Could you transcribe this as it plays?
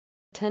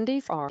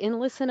attendees are in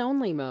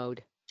listen-only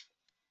mode.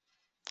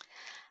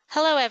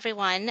 Hello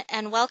everyone,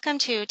 and welcome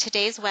to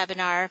today's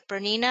webinar,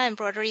 BERNINA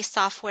Embroidery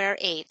Software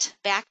 8,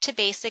 Back to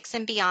Basics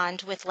and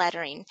Beyond with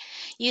Lettering.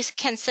 You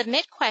can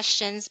submit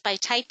questions by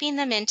typing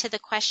them into the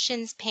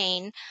questions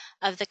pane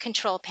of the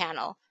control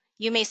panel.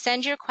 You may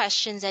send your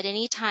questions at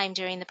any time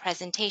during the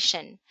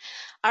presentation.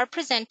 Our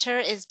presenter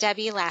is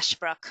Debbie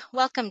Lashbrook.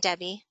 Welcome,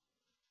 Debbie.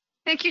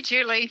 Thank you,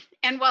 Julie,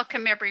 and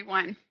welcome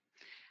everyone.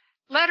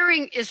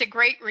 Lettering is a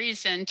great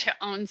reason to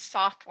own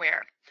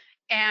software,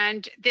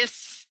 and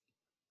this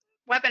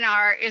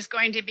webinar is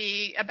going to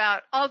be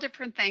about all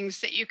different things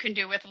that you can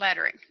do with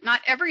lettering.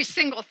 Not every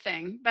single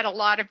thing, but a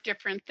lot of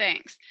different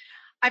things.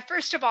 I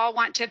first of all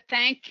want to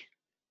thank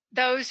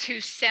those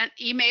who sent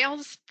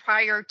emails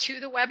prior to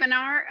the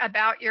webinar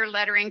about your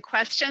lettering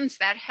questions.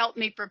 That helped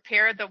me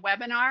prepare the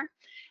webinar.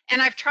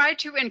 And I've tried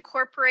to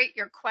incorporate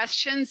your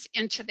questions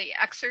into the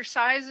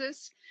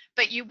exercises,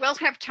 but you will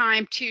have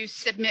time to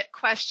submit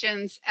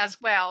questions as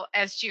well,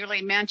 as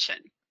Julie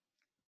mentioned.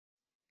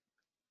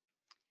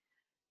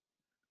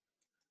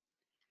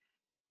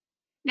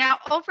 Now,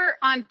 over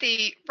on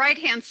the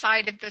right-hand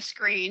side of the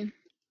screen,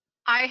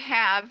 I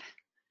have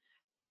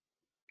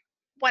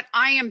what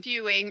I am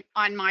viewing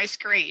on my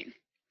screen.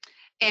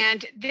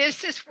 And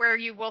this is where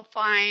you will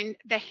find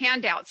the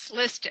handouts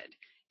listed.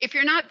 If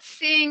you're not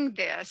seeing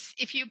this,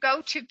 if you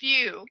go to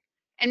view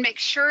and make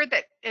sure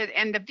that,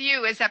 and the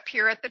view is up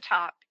here at the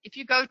top, if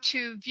you go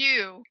to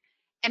view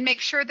and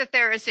make sure that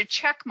there is a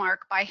check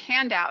mark by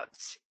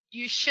handouts,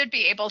 you should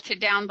be able to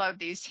download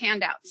these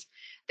handouts.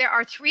 There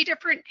are 3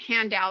 different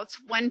handouts,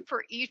 one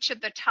for each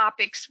of the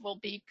topics we'll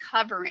be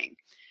covering.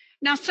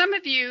 Now, some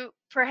of you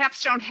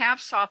perhaps don't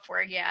have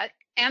software yet,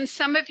 and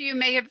some of you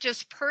may have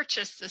just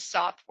purchased the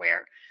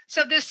software.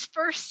 So this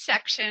first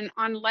section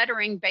on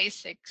lettering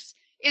basics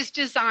is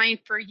designed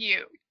for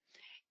you.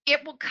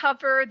 It will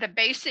cover the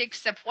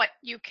basics of what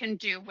you can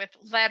do with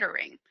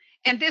lettering.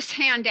 And this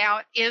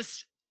handout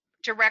is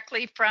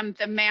directly from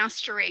the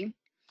mastery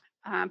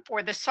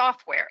for the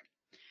software.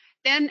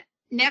 Then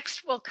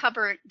next we'll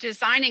cover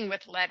designing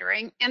with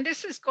lettering, and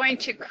this is going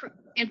to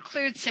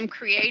include some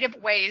creative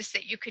ways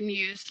that you can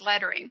use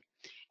lettering.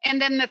 And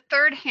then the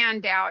third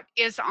handout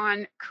is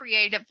on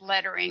creative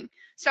lettering,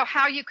 so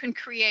how you can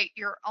create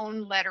your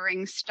own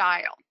lettering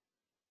style.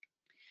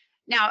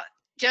 Now,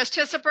 just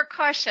as a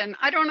precaution,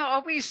 I don't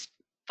always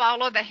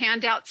follow the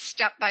handouts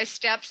step by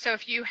step, so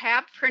if you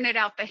have printed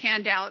out the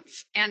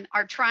handouts and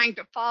are trying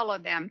to follow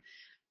them,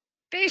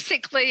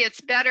 basically it's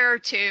better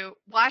to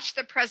watch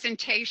the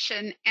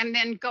presentation and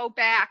then go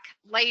back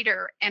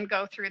later and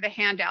go through the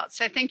handouts.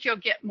 I think you'll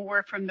get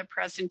more from the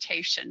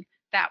presentation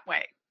that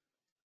way.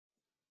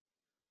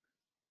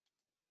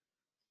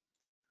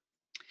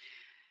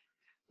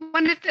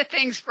 One of the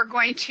things we're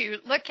going to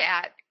look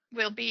at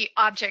will be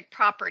object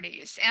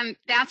properties, and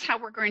that's how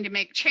we're going to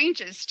make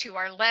changes to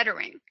our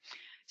lettering.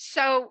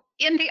 So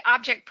in the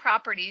object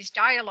properties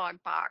dialog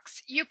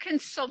box, you can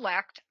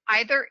select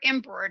either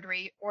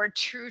embroidery or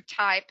true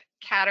type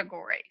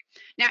category.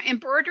 Now,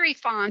 embroidery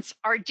fonts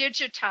are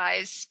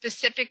digitized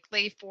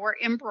specifically for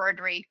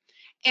embroidery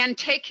and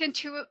take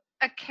into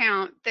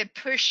account the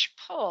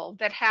push-pull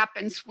that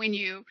happens when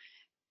you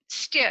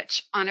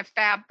stitch on a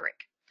fabric.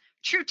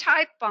 True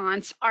type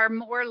fonts are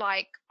more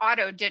like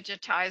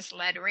auto-digitized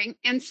lettering,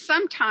 and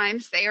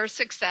sometimes they are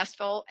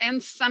successful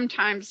and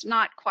sometimes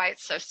not quite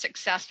so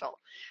successful.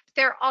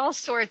 There are all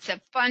sorts of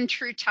fun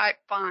true type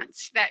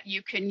fonts that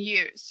you can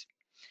use.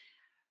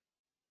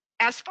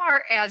 As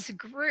far as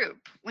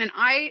group, when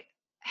I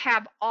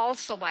have all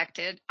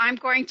selected, I'm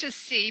going to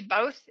see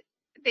both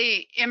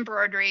the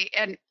embroidery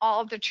and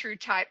all the true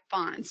type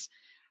fonts.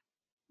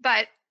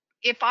 But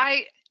if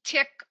I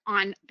tick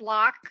on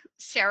block,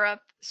 serif,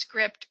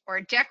 script,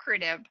 or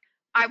decorative,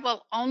 I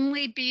will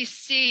only be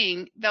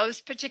seeing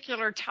those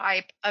particular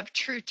type of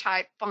true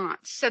type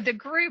fonts. So the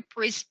group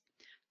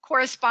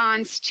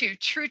corresponds to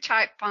true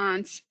type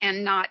fonts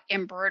and not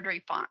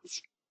embroidery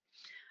fonts.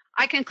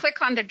 I can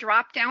click on the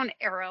drop-down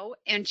arrow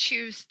and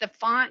choose the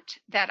font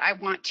that I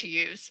want to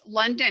use.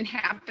 London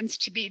happens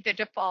to be the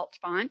default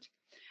font.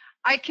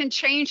 I can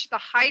change the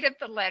height of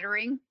the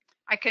lettering.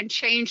 I can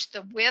change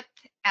the width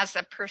as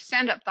a %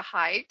 of the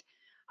height.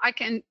 I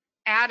can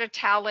add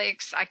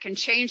italics. I can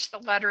change the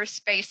letter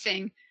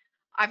spacing.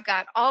 I've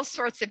got all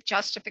sorts of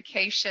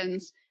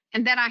justifications,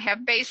 and then I have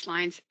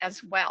baselines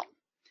as well.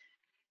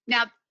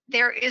 Now,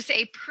 there is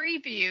a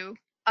preview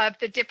of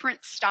the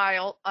different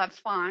style of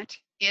font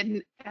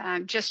in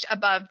just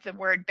above the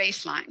word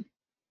baseline.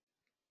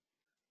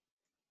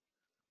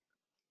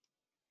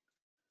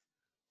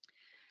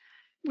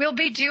 We'll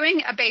be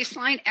doing a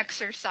baseline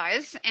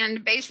exercise,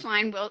 and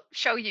baseline will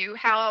show you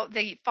how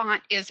the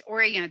font is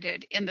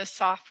oriented in the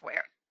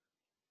software.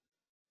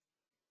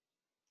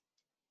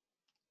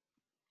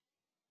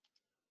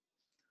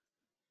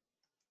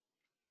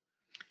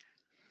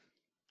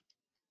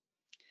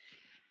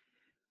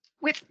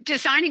 With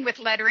designing with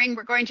lettering,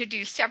 we're going to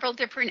do several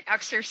different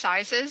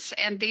exercises,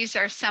 and these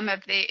are some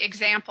of the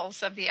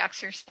examples of the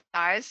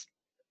exercise.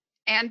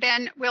 And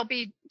then we'll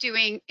be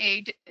doing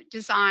a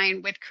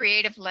design with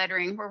creative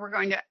lettering where we're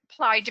going to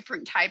apply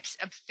different types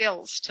of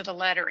fills to the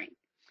lettering.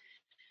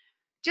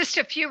 Just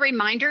a few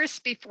reminders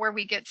before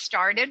we get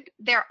started.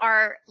 There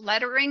are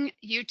lettering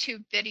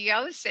YouTube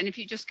videos, and if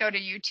you just go to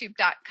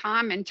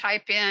youtube.com and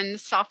type in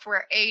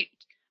Software 8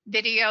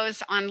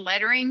 videos on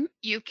lettering,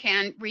 you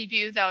can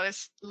review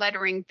those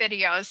lettering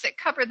videos that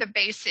cover the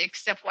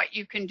basics of what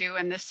you can do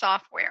in the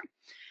software.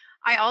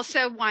 I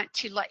also want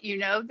to let you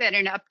know that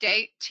an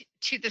update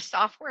to the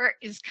software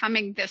is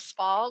coming this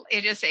fall.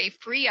 It is a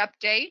free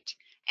update,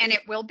 and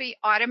it will be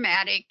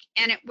automatic,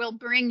 and it will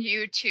bring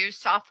you to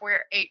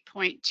software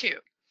 8.2.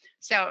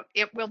 So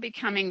it will be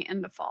coming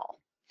in the fall.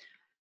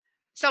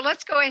 So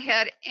let's go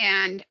ahead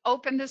and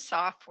open the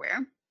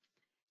software,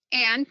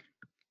 and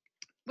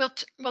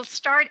we'll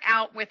start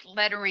out with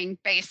lettering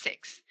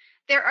basics.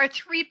 There are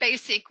 3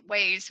 basic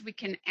ways we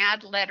can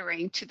add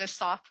lettering to the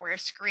software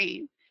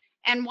screen.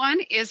 And one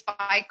is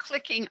by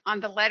clicking on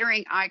the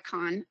lettering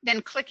icon,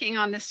 then clicking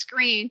on the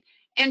screen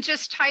and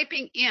just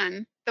typing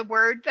in the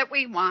word that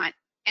we want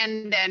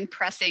and then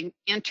pressing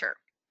enter.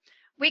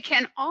 We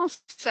can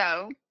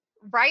also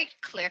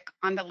right-click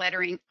on the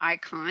lettering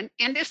icon,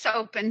 and this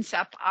opens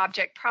up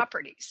object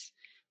properties.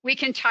 We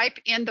can type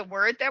in the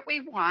word that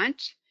we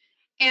want,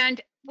 and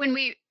when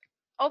we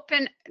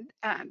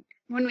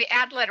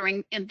add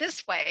lettering in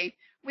this way,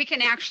 we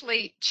can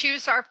actually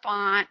choose our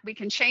font, we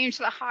can change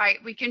the height,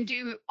 we can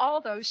do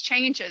all those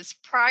changes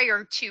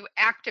prior to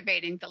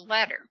activating the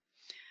letter.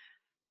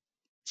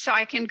 So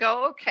I can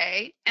go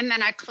okay, and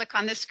then I click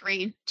on the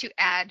screen to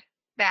add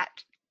that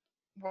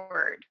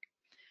word.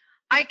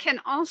 I can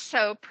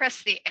also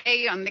press the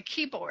A on the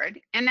keyboard,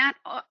 and that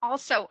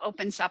also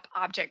opens up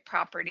object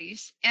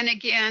properties. And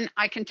again,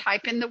 I can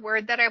type in the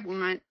word that I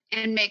want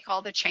and make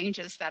all the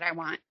changes that I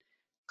want.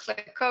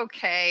 Click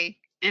OK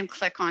and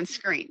click on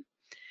screen.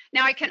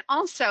 Now I can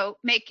also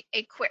make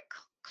a quick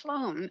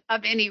clone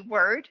of any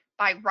word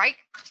by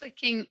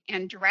right-clicking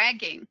and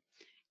dragging.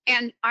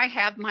 And I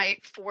have my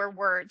 4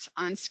 words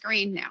on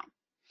screen now.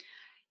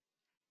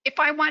 If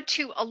I want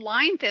to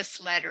align this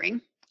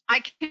lettering,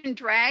 I can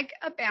drag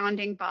a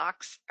bounding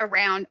box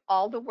around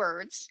all the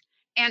words,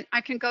 and I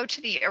can go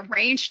to the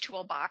Arrange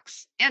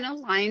toolbox and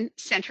align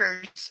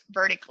centers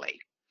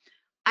vertically.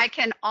 I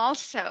can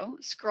also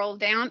scroll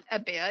down a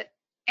bit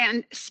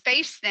and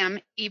space them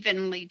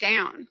evenly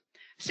down.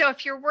 So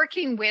if you're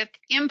working with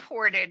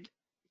imported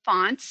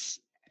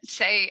fonts,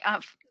 say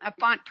a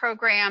font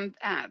program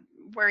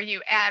where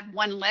you add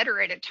 1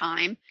 letter at a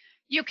time,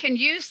 you can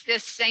use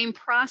this same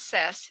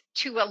process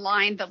to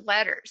align the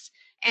letters.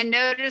 And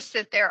notice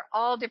that there are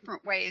all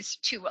different ways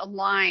to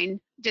align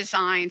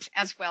designs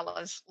as well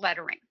as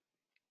lettering.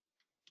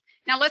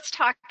 Now let's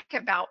talk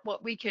about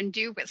what we can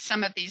do with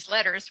some of these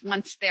letters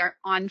once they're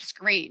on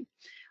screen.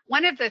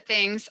 One of the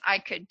things I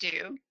could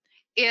do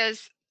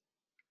is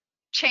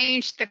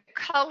change the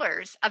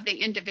colors of the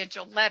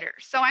individual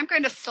letters. So I'm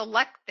going to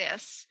select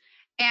this,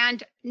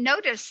 and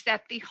notice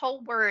that the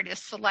whole word is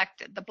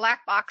selected. The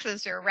black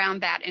boxes are around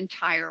that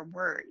entire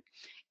word.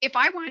 If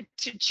I want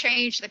to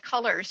change the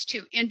colors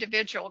to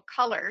individual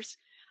colors,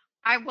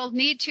 I will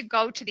need to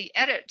go to the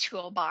Edit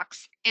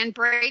toolbox and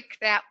break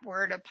that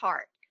word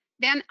apart.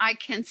 Then I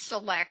can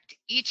select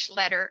each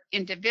letter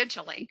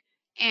individually,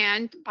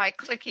 and by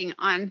clicking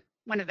on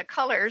one of the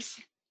colors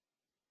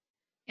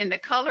in the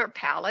color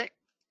palette,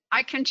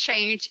 I can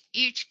change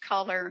each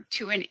color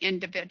to an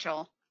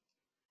individual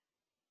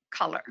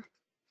color.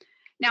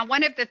 Now,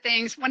 one of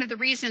the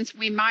reasons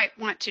we might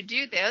want to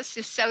do this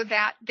is so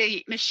that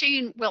the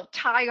machine will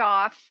tie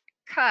off,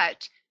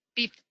 cut,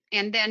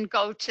 and then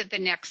go to the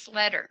next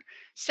letter.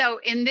 So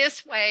in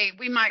this way,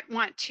 we might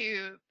want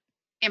to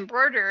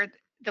embroider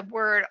the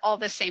word all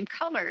the same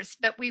colors,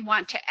 but we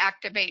want to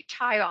activate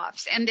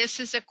tie-offs, and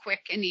this is a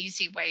quick and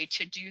easy way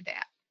to do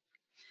that.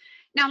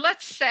 Now,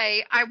 let's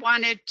say I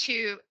wanted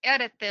to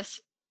edit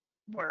this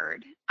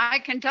word. I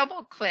can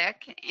double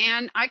click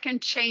and I can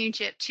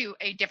change it to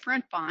a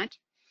different font.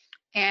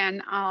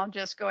 And I'll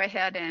just go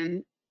ahead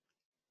and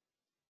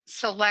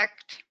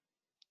select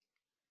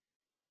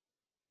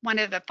one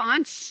of the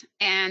fonts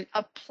and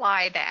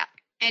apply that.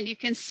 And you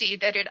can see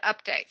that it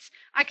updates.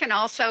 I can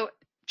also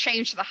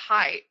change the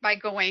height by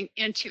going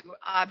into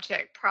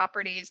object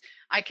properties.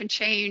 I can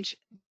change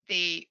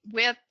the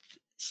width,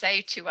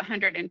 say to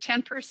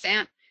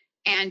 110%,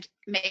 and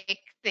make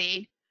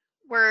the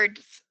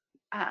words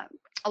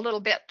a little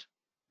bit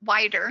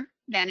wider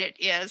than it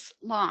is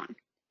long.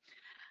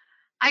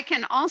 I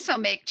can also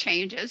make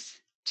changes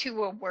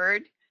to a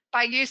word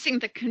by using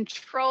the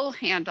control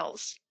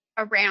handles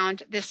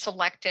around the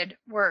selected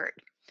word.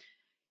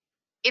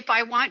 If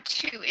I want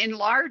to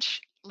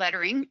enlarge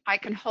lettering, I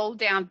can hold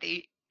down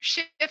the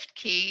Shift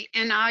key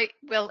and I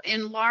will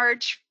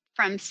enlarge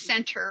from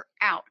center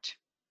out.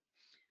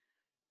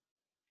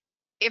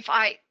 If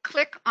I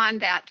click on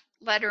that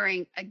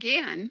lettering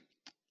again,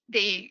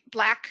 the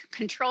black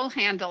control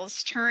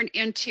handles turn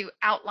into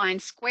outline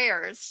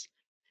squares,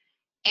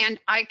 and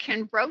I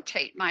can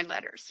rotate my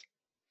letters.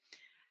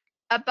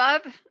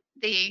 Above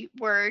the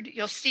word,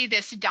 you'll see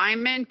this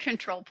diamond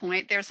control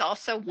point. There's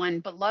also one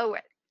below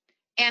it.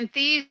 And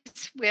these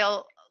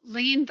will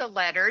lean the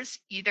letters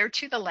either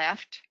to the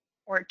left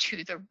or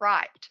to the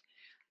right.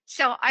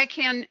 So I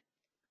can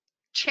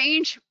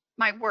change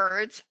my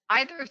words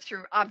either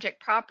through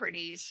object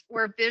properties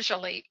or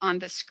visually on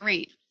the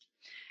screen.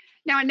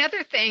 Now,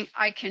 another thing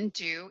I can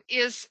do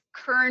is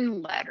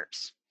kern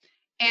letters.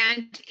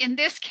 And in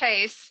this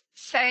case,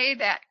 say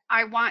that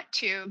I want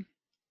to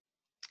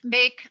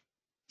make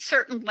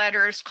certain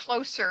letters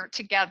closer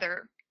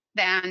together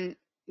than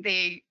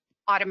the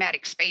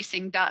automatic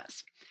spacing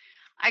does.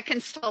 I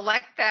can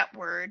select that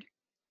word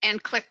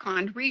and click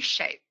on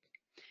Reshape.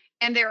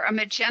 And there are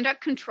magenta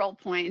control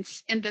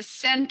points in the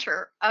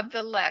center of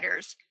the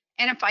letters.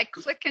 And if I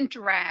click and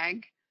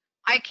drag,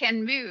 I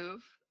can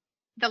move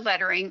the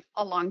lettering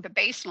along the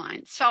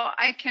baseline. So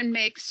I can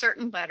make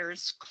certain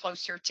letters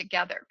closer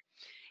together.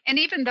 And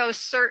even though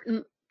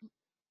certain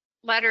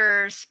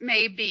letters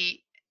may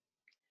be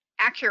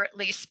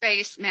accurately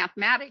spaced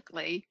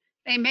mathematically,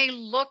 they may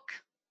look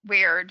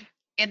weird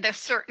in the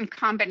certain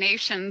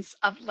combinations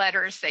of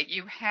letters that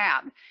you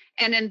have.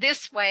 And in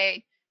this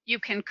way, you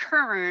can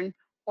kern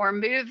or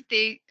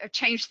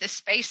change the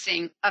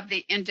spacing of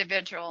the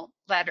individual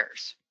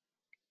letters.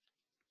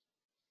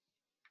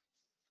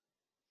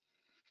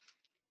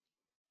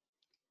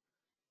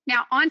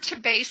 Now on to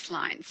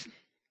baselines.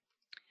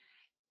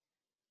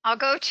 I'll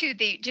go to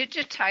the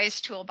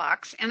digitize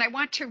toolbox and I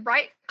want to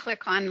right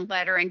click on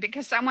lettering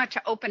because I want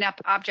to open up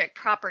object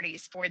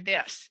properties for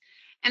this.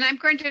 And I'm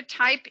going to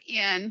type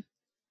in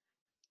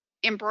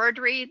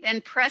embroidery,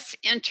 then press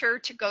enter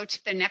to go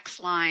to the next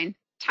line,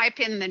 type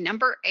in the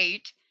number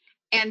 8,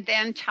 and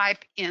then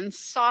type in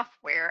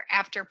software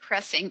after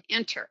pressing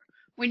enter.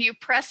 When you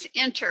press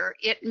enter,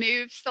 it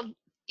moves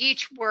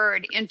each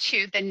word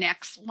into the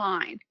next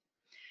line.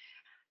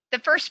 The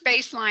first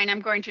baseline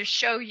I'm going to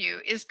show you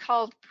is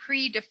called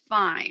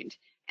predefined,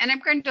 and I'm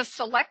going to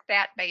select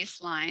that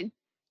baseline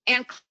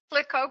and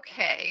click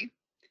OK.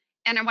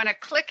 And I want to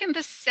click in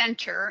the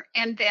center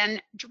and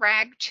then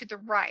drag to the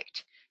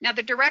right. Now,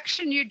 the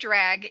direction you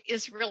drag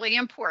is really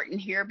important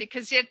here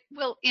because it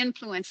will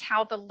influence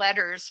how the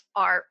letters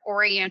are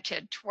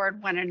oriented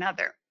toward one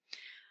another.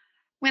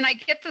 When I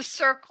get the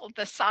circle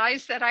the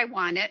size that I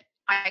want it,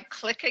 I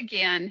click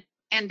again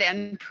and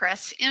then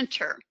press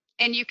enter.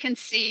 And you can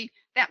see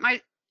that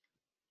my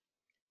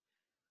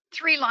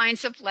 3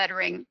 lines of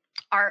lettering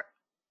are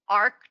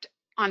arced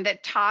on the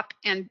top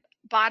and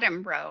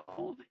bottom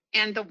row,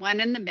 and the one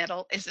in the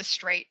middle is a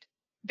straight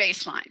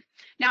baseline.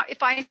 Now,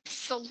 if I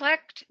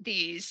select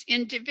these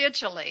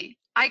individually,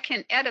 I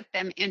can edit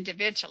them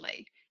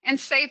individually. And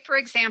say, for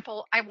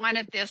example, I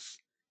wanted this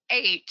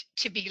 8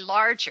 to be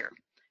larger.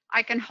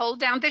 I can hold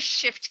down the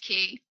Shift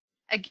key.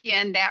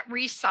 Again, that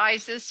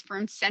resizes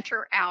from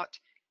center out,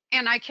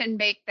 and I can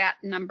make that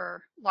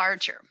number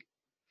larger.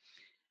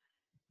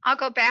 I'll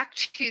go back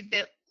to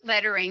the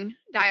lettering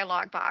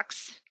dialog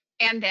box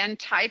and then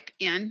type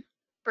in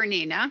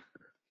BERNINA.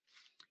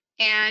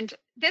 And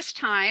this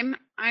time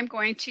I'm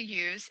going to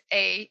use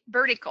a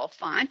vertical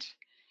font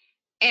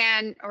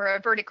or a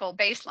vertical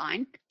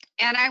baseline.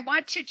 And I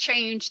want to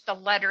change the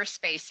letter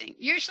spacing.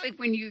 Usually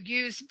when you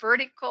use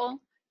vertical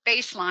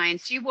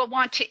baselines, you will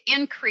want to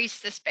increase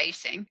the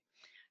spacing.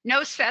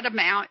 No set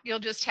amount, you'll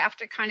just have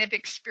to kind of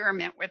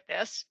experiment with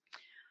this.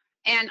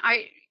 And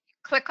I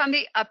click on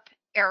the up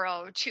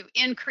arrow to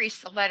increase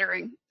the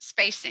lettering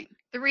spacing.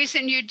 The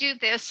reason you do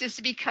this is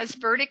because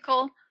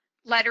vertical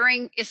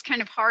lettering is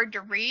kind of hard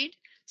to read.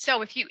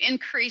 So if you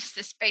increase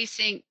the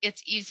spacing,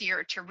 it's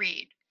easier to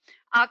read.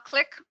 I'll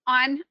click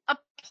on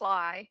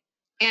apply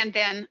and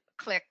then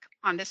click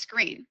on the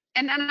screen.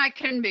 And then I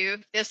can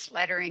move this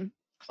lettering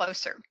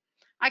closer.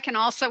 I can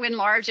also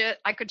enlarge it.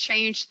 I could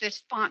change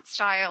this font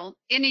style.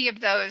 Any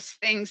of those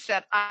things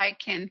that I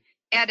can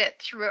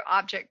edit through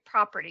object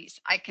properties,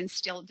 I can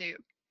still do.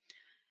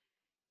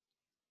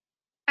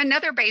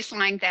 Another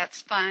baseline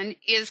that's fun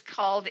is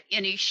called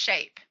any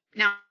shape.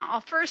 Now,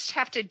 I'll first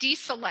have to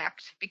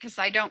deselect because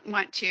I don't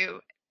want to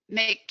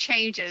make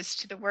changes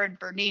to the word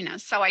BERNINA.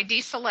 So I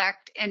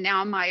deselect and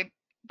now my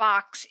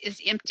box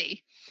is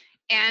empty.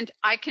 And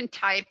I can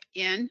type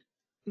in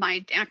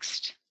my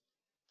next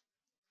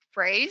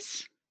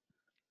phrase.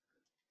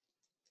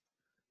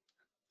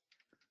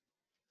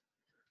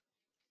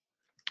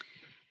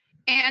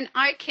 And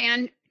I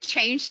can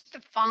change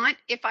the font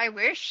if I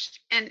wish.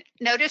 And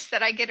notice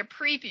that I get a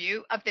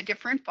preview of the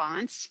different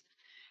fonts.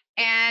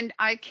 And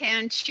I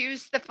can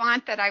choose the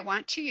font that I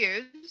want to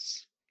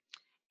use.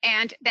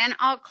 And then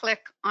I'll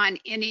click on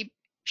any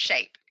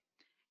shape.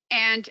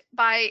 And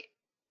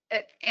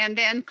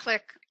then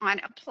click on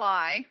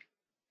apply.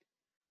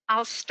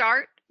 I'll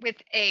start with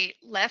a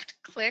left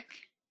click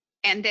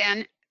and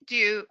then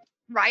do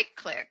right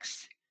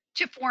clicks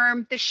to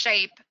form the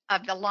shape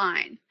of the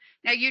line.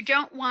 Now, you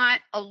don't want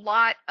a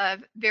lot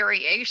of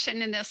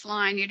variation in this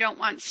line. You don't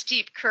want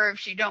steep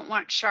curves. You don't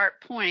want sharp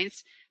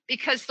points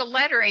because the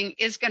lettering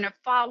is going to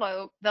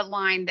follow the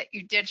line that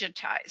you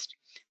digitized.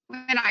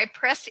 When I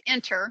press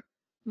enter,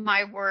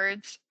 my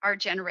words are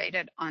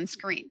generated on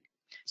screen.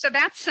 So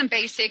that's some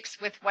basics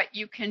with what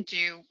you can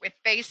do with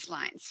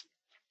baselines.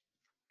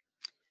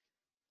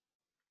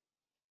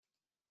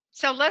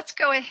 So let's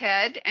go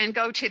ahead and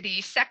go to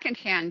the second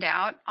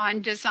handout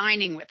on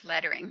designing with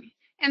lettering.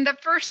 And the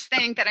first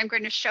thing that I'm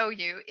going to show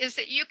you is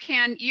that you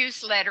can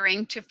use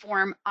lettering to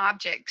form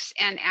objects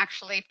and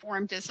actually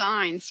form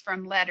designs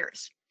from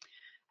letters.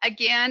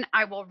 Again,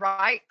 I will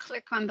right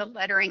click on the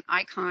lettering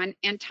icon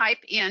and type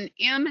in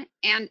M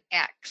and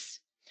X.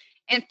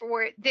 And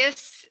for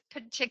this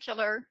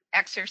particular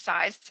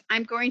exercise,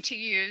 I'm going to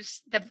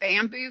use the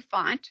bamboo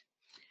font,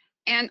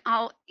 and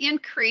I'll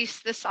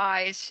increase the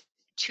size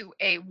to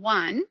a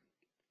 1.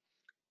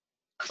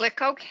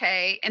 Click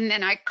OK, and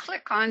then I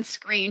click on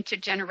screen to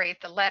generate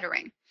the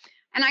lettering.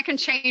 And I can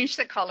change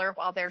the color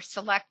while they're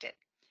selected.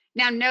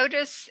 Now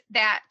notice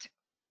that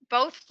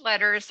both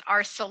letters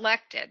are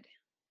selected.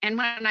 And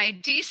when I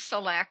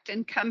deselect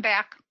and come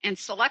back and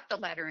select the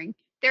lettering,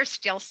 they're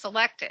still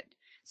selected.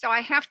 So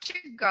I have to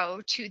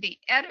go to the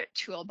Edit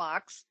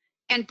toolbox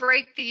and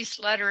break these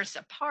letters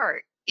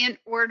apart in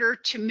order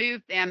to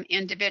move them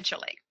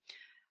individually.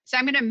 So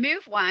I'm going to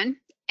move one,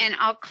 and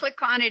I'll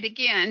click on it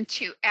again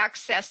to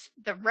access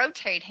the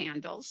rotate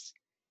handles,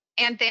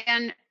 and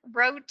then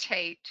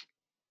rotate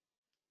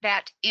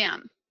that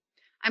M.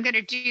 I'm going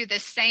to do the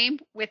same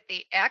with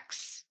the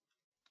X.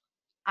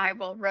 I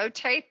will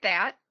rotate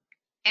that.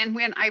 And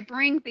when I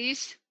bring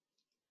these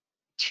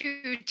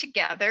two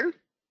together,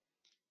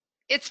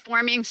 it's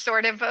forming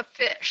sort of a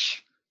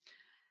fish.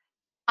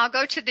 I'll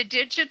go to the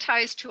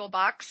Digitize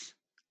toolbox,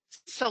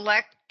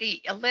 select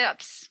the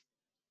ellipse,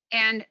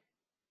 and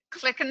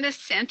click in the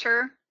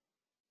center,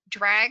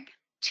 drag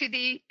to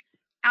the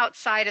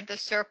outside of the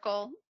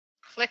circle,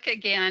 click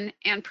again,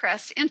 and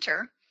press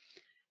Enter.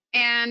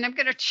 And I'm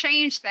going to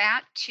change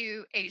that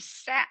to a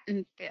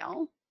satin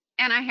fill,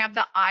 and I have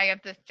the eye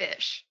of the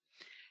fish.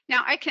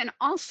 Now I can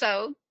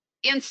also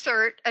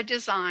insert a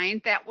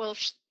design that will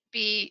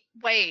be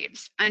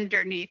waves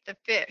underneath the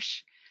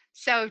fish.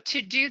 So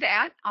to do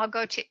that, I'll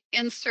go to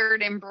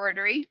Insert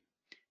Embroidery.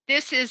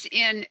 This is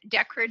in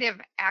Decorative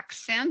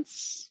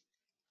Accents,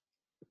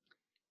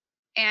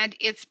 and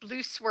it's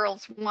Blue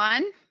Swirls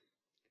 1.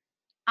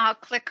 I'll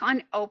click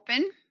on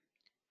Open,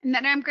 and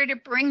then I'm going to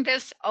bring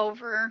this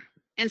over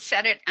and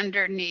set it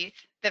underneath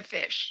the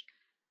fish.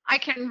 I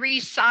can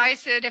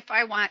resize it if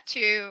I want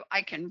to.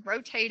 I can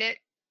rotate it,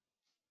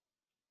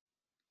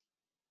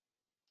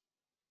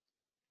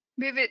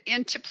 move it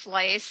into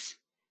place,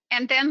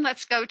 and then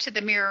let's go to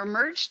the Mirror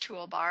Merge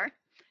toolbar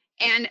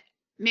and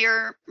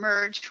Mirror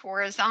Merge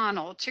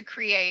Horizontal to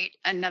create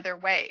another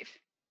wave.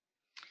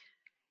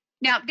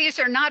 Now, these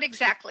are not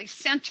exactly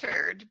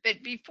centered,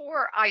 but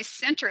before I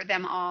center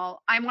them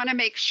all, I want to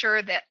make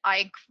sure that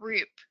I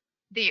group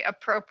the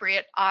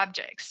appropriate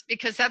objects,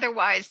 because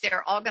otherwise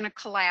they're all going to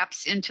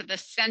collapse into the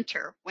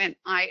center when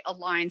I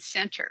align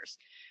centers.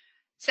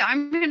 So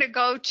I'm going to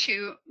go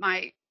to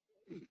my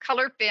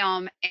color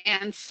film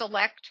and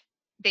select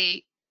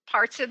the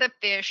parts of the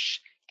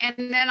fish, and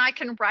then I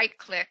can right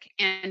click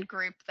and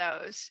group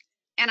those.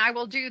 And I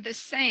will do the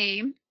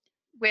same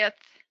with,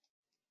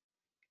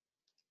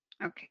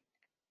 okay,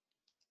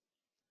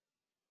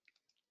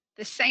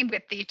 the same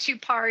with the two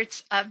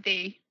parts of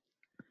the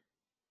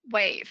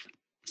wave.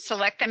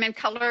 Select them in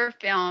color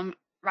film,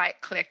 right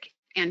click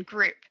and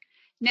group.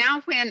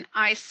 Now when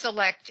I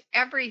select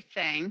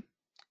everything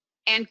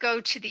and go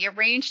to the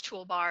Arrange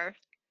toolbar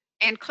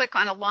and click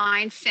on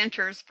Align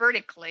Centers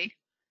vertically,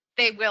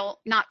 they will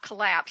not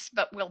collapse,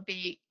 but will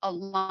be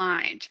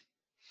aligned.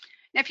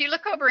 Now, if you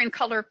look over in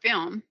color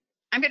film,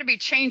 I'm going to be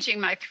changing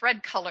my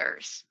thread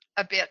colors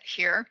a bit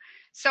here.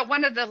 So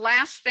one of the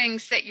last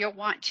things that you'll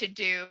want to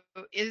do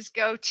is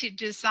go to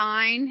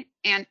Design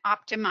and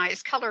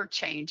Optimize Color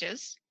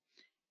Changes.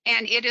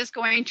 And it is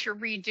going to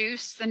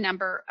reduce the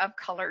number of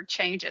color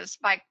changes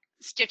by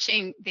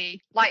stitching the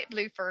light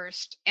blue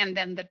first and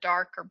then the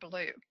darker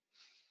blue.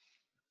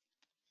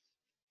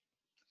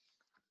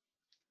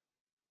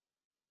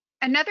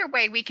 Another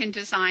way we can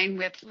design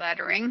with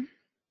lettering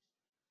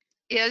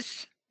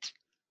is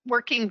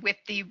working with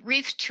the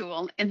Wreath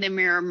tool in the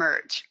Mirror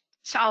Merge.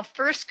 So I'll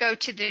first go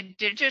to the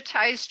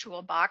Digitize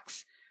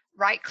toolbox,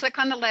 right click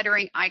on the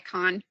lettering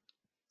icon,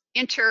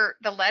 enter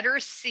the letter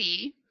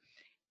C,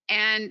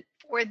 and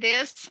for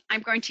this,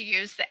 I'm going to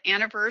use the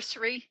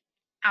anniversary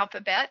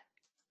alphabet.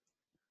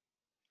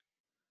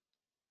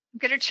 I'm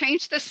going to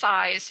change the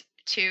size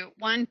to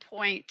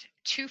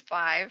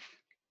 1.25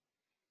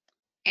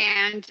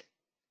 and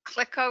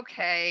click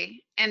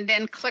OK, and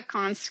then click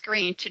on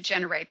screen to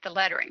generate the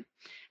lettering.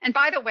 And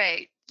by the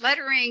way,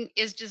 lettering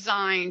is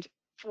designed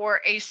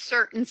for a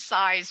certain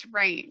size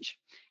range.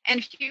 And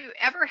if you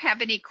ever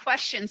have any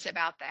questions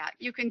about that,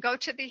 you can go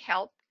to the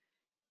help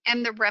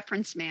and the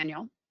reference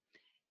manual.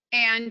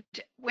 And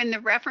when the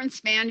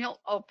reference manual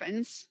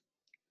opens,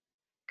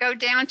 go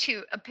down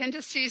to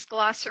Appendices,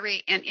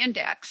 Glossary, and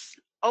Index,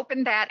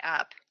 open that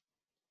up,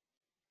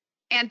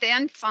 and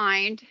then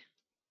find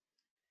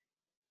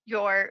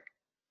your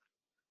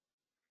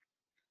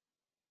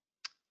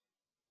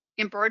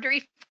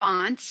embroidery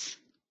fonts.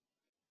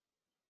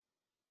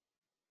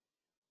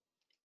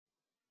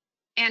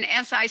 And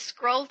as I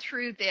scroll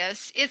through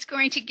this, it's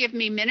going to give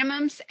me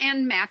minimums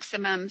and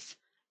maximums,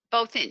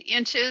 both in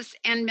inches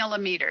and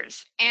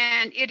millimeters.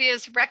 And it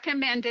is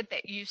recommended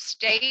that you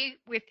stay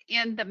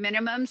within the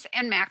minimums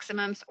and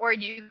maximums, or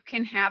you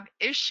can have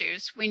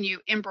issues when you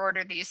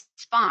embroider these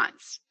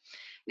fonts.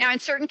 Now, in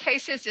certain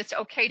cases, it's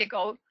okay to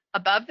go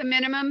above the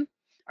minimum,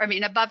 or I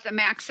mean above the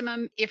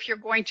maximum, if you're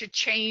going to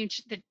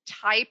change the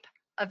type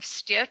of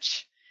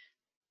stitch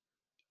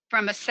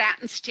from a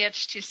satin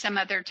stitch to some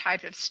other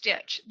type of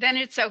stitch. Then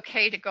it's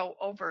okay to go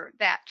over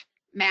that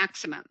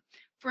maximum.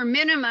 For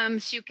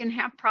minimums, you can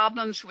have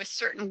problems with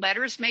certain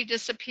letters may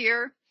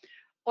disappear,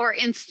 or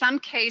in some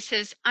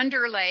cases,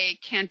 underlay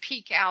can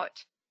peek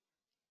out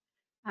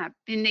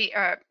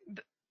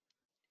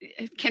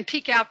can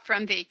peek out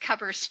from the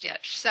cover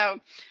stitch. So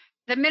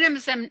the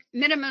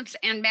minimums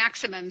and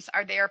maximums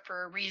are there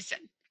for a reason.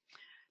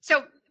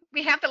 So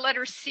we have the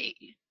letter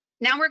C.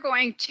 Now we're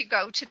going to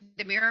go to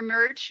the Mirror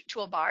Merge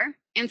toolbar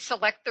and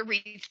select the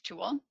Wreath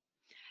tool.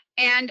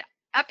 And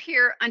up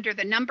here under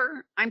the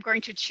number, I'm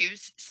going to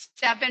choose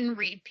 7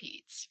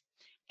 repeats.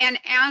 And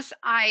as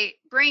I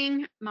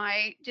bring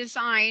my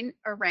design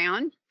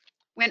around,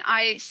 when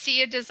I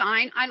see a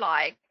design I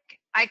like,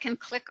 I can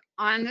click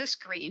on the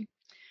screen.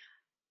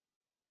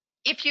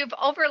 If you've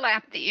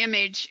overlapped the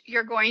image,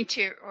 you're going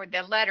to, or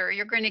the letter,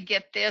 you're going to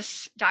get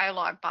this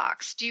dialog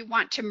box. Do you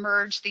want to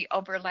merge the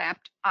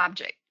overlapped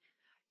object?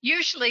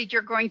 Usually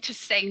you're going to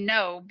say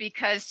no,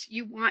 because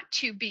you want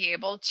to be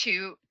able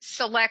to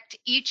select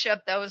each of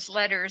those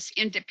letters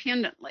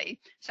independently.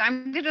 So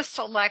I'm going to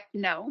select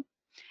no,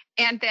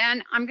 and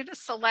then I'm going to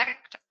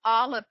select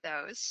all of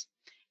those.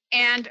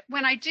 And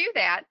when I do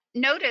that,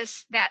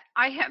 notice that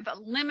I have a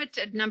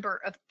limited number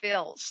of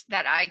fills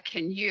that I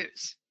can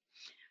use.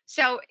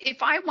 So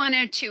if I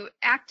wanted to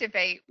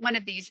activate one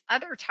of these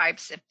other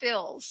types of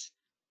fills,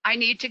 I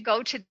need to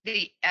go to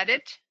the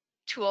Edit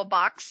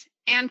toolbox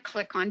and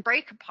click on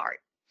Break Apart.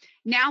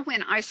 Now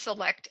when I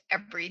select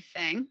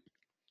everything,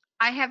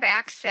 I have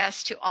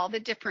access to all the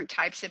different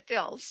types of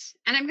fills.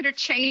 And I'm going to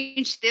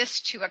change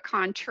this to a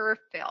contour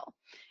fill.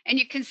 And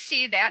you can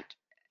see that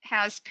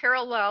has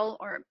parallel,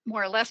 or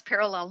more or less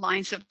parallel,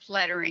 lines of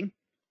lettering,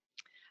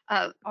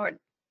 or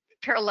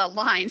parallel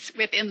lines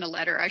within the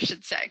letter, I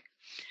should say.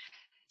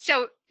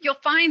 So you'll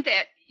find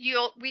that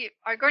we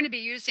are going to be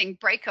using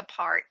Break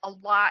Apart a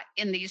lot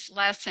in these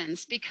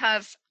lessons,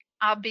 because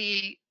I'll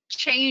be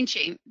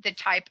changing the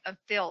type of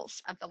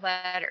fills of the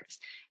letters.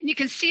 And you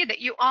can see that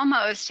you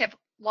almost have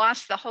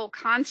lost the whole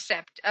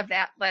concept of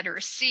that letter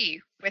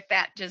C with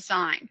that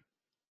design.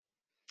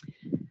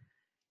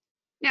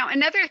 Now,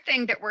 another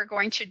thing that we're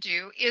going to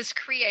do is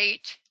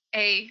create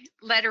a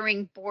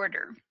lettering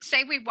border.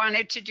 Say we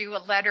wanted to do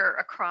a letter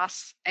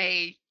across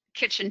a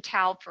kitchen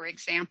towel, for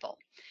example.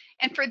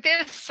 And for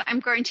this, I'm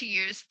going to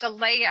use the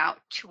Layout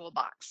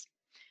toolbox.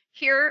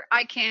 Here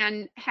I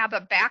can have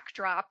a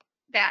backdrop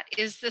that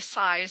is the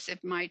size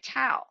of my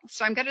towel.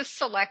 So I'm going to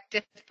select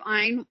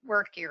Define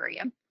Work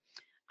Area.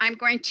 I'm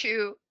going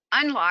to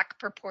unlock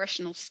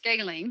Proportional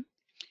Scaling,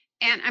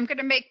 and I'm going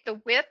to make the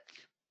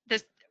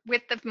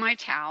width of my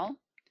towel,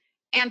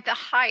 and the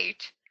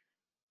height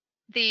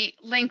the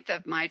length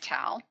of my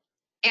towel,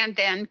 and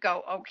then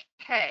go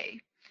OK.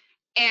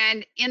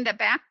 And in the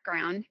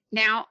background,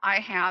 now I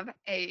have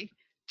a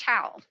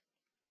towel.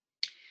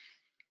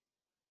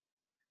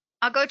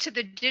 I'll go to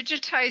the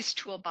Digitize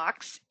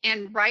toolbox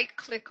and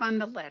right-click on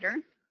the letter,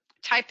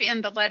 type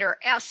in the letter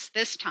S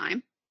this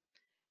time,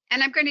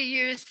 and I'm going to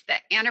use the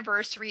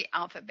anniversary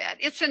alphabet.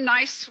 It's a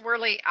nice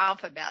swirly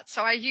alphabet,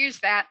 so I use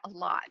that a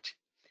lot.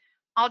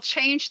 I'll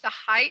change the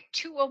height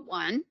to a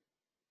 1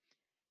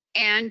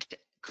 and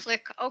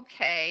click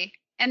OK,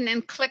 and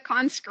then click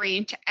on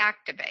screen to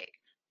activate.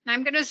 And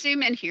I'm going to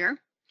zoom in here.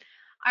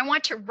 I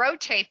want to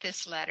rotate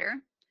this letter.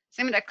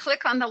 So I'm going to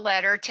click on the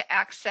letter to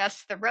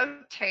access the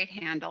rotate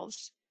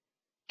handles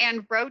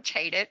and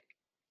rotate it,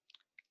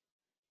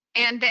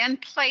 and then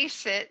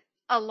place it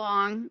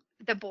along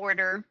the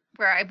border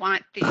where I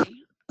want the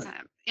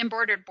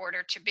embroidered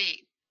border to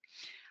be.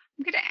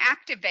 I'm going to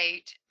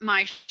activate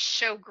my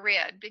show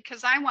grid,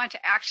 because I want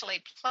to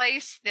actually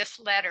place this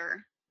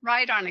letter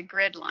right on a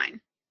grid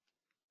line.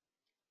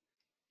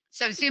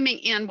 So zooming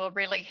in will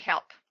really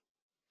help.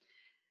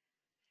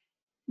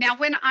 Now,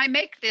 when I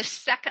make this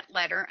second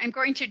letter, I'm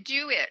going to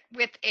do it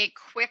with a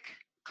quick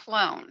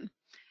clone.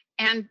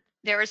 And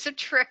there is a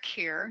trick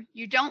here.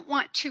 You don't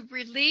want to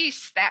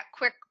release that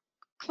quick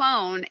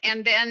clone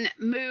and then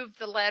move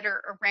the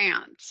letter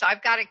around. So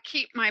I've got to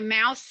keep my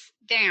mouse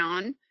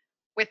down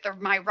with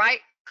my right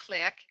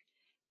click,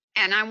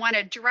 and I want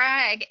to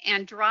drag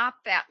and drop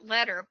that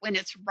letter when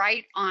it's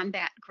right on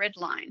that grid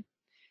line.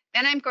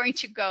 Then I'm going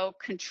to go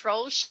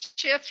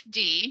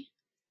Control-Shift-D,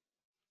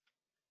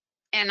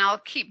 and I'll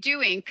keep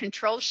doing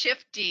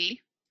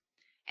Control-Shift-D,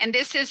 and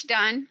this is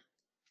done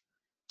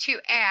to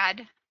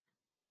add.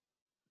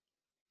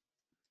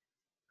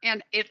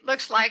 And it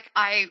looks like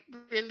I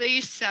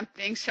released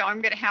something, so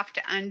I'm going to have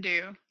to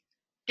undo.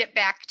 get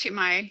back to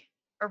my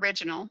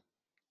original.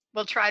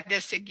 We'll try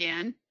this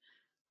again.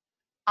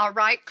 I'll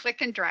right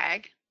click and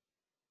drag,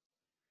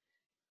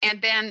 and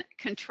then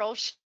Control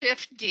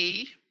Shift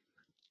D.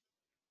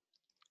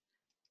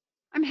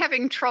 I'm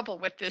having trouble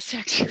with this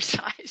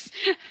exercise.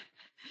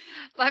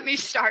 Let me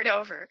start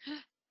over.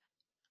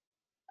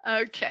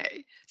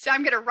 Okay, so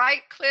I'm going to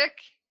right click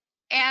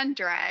and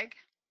drag.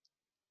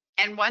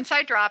 And once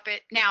I drop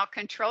it, now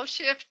Control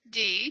Shift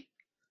D,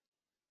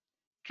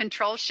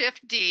 Control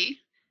Shift D,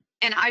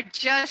 and I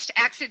just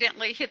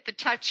accidentally hit the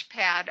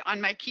touchpad on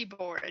my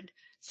keyboard.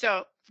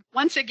 So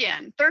once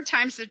again, third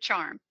time's the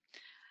charm.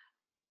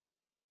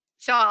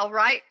 So I'll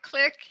right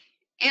click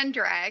and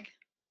drag.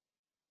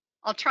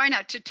 I'll try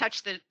not to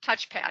touch the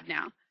touchpad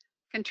now.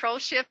 Control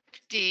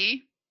Shift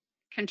D,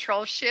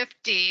 Control Shift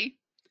D,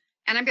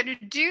 and I'm going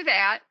to do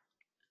that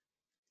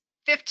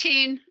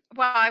 15,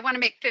 well, I want to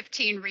make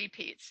 15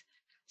 repeats.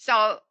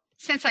 So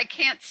since I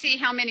can't see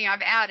how many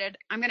I've added,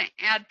 I'm going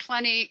to add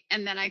plenty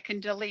and then I can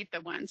delete the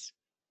ones.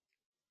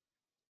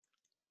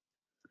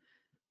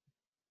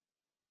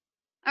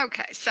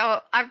 Okay, so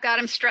I've got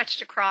them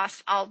stretched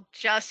across. I'll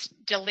just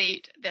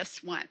delete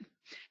this one.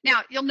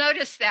 Now you'll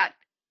notice that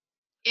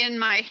in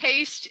my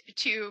haste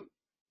to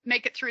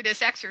make it through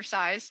this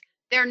exercise,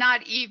 they're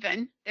not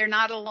even, they're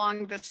not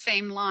along the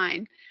same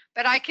line,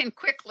 but I can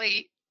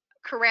quickly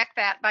correct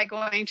that by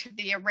going to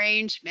the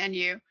Arrange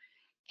menu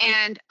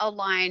and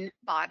Align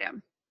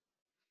Bottom.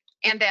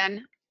 And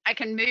then I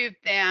can move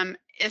them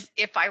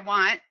if I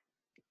want,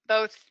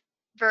 both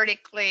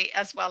vertically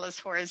as well as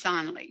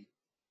horizontally.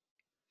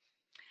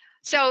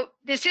 So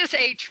this is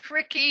a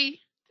tricky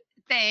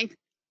thing.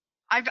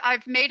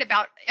 I've made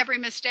about every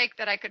mistake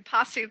that I could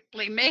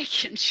possibly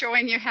make in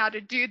showing you how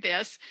to do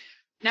this.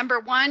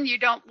 Number one, you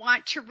don't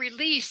want to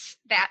release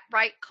that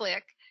right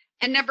click.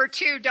 And number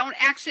two, don't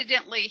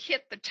accidentally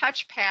hit the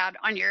touchpad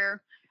on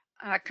your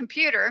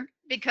computer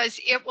because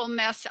it will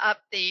mess up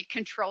the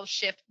Control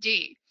Shift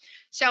D.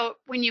 So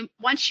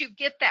once you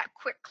get that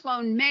quick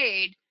clone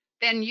made,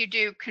 then you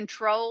do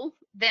Control,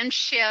 then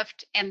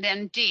Shift, and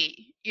then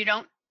D. You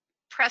don't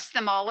press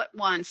them all at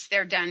once.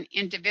 They're done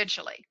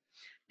individually.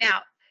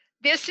 Now,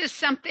 this is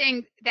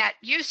something that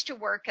used to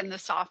work in the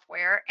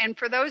software. And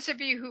for those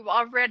of you who've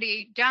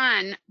already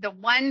done the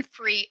one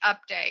free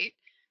update,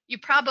 you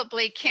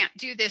probably can't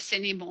do this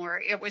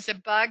anymore. It was a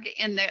bug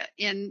in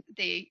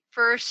the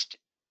first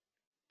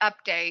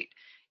update.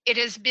 It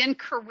has been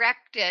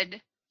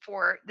corrected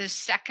for the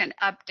second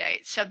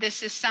update. So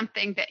this is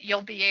something that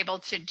you'll be able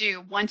to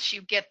do once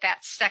you get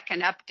that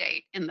second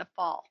update in the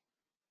fall.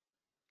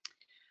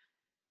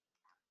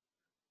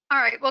 All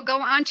right, we'll go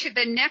on to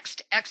the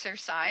next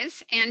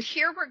exercise. And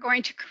here we're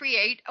going to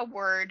create a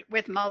word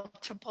with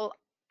multiple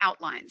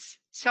outlines.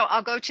 So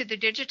I'll go to the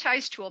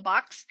Digitize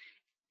toolbox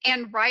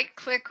and right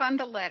click on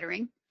the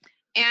lettering,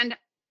 and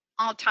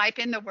I'll type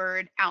in the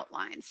word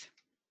outlines.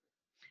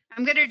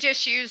 I'm going to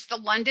just use the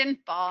London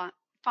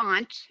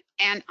font,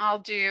 and I'll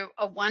do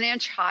a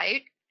 1-inch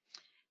height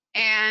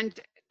and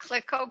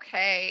click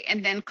OK,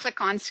 and then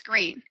click on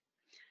screen.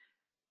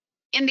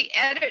 In the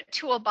edit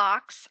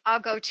toolbox,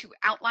 I'll go to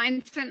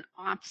outlines and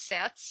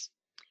offsets,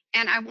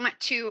 and I want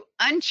to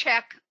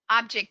uncheck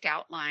object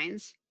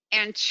outlines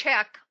and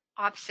check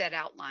offset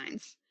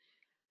outlines.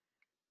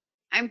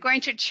 I'm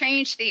going to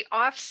change the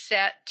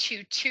offset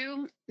to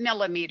 2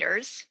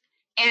 millimeters.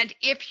 And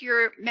if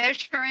your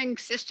measuring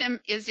system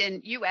is in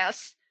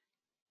US,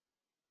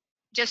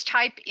 just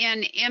type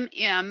in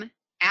MM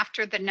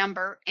after the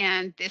number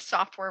and the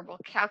software will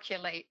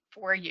calculate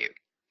for you.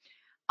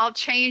 I'll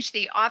change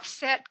the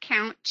offset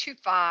count to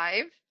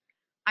 5.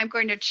 I'm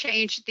going to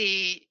change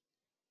the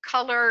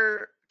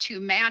color to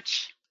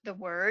match the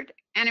word,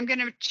 and I'm going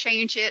to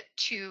change it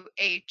to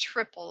a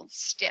triple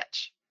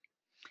stitch.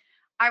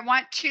 I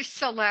want to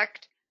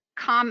select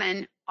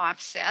common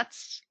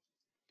offsets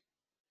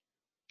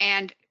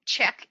and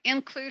check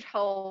include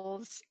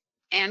holes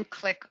and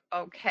click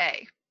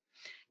OK.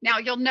 Now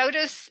you'll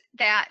notice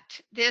that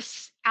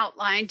this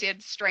outline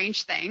did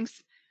strange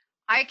things.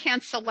 I can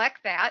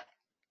select that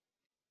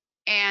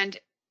and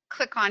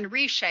click on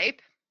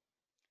reshape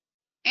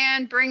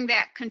and bring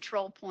that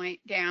control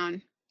point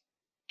down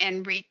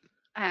and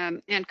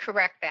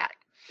correct that.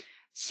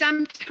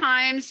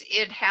 Sometimes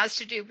it has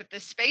to do with the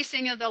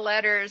spacing of the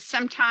letters.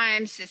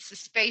 Sometimes it's the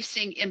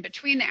spacing in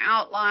between the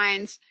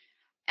outlines,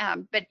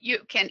 but you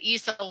can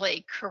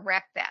easily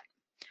correct that.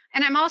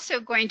 And I'm also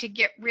going to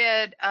get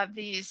rid of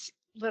these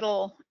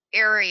little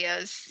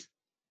areas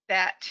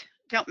that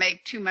don't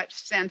make too much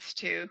sense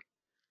to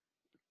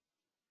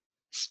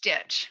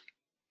stitch.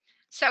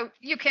 So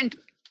you can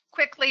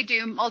quickly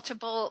do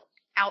multiple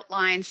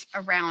outlines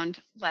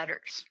around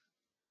letters.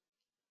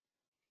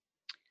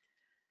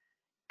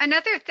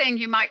 Another thing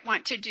you might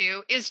want to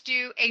do is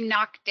do a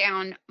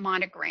knockdown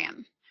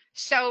monogram.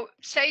 So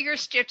say you're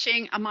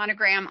stitching a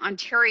monogram on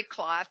terry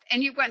cloth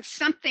and you want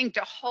something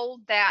to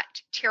hold that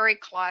terry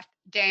cloth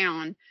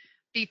down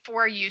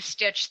before you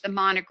stitch the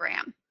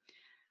monogram.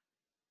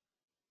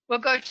 We'll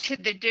go to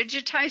the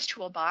Digitize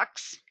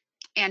toolbox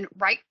and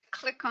right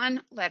click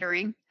on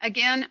lettering.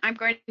 Again, I'm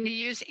going to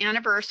use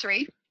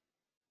anniversary,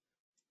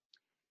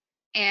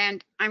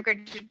 and I'm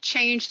going to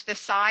change the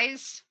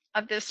size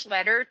of this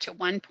letter to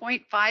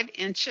 1.5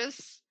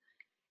 inches,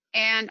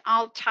 and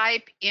I'll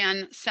type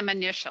in some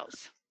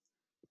initials.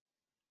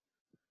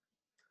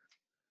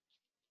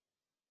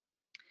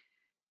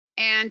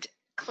 And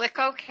click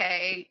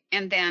OK,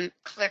 and then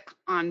click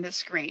on the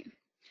screen.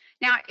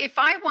 Now, if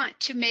I want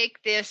to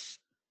make this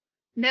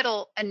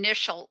middle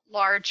initial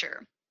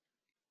larger,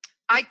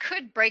 I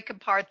could break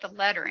apart the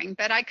lettering,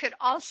 but I could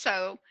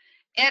also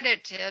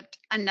edit it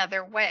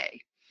another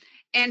way.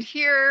 And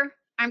here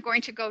I'm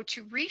going to go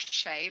to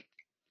reshape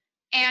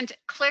and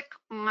click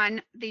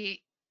on the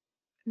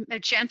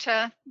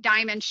magenta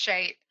diamond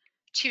shape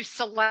to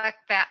select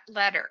that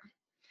letter.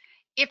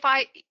 If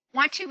I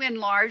want to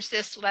enlarge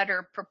this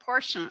letter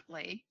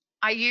proportionately,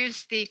 I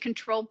use the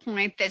control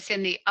point that's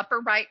in the upper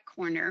right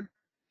corner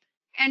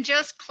and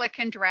just click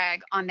and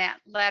drag on that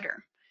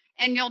letter.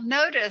 And you'll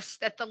notice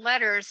that the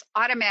letters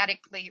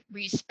automatically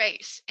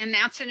respace, and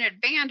that's an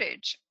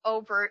advantage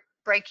over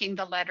breaking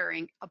the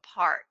lettering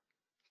apart.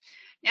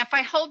 Now, if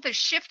I hold the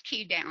Shift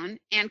key down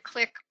and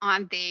click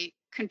on the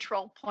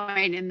control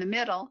point in the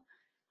middle,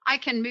 I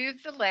can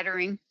move the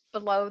lettering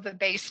below the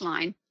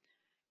baseline.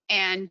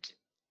 And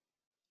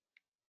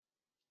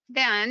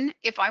then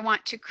if I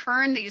want to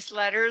kern these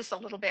letters a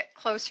little bit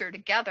closer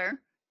together,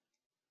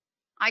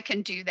 I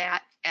can do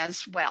that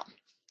as well.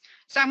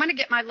 So I'm going to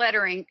get my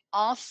lettering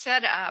all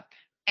set up,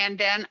 and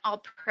then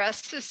I'll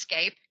press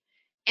Escape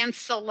and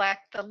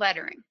select the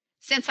lettering.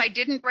 Since I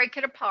didn't break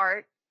it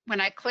apart, when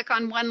I click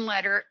on one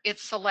letter, it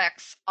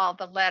selects all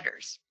the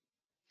letters.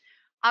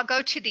 I'll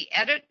go to the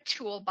Edit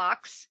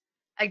toolbox,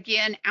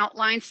 again,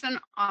 outlines and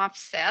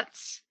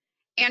offsets,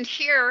 and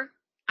here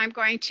I'm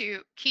going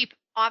to keep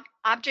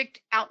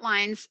object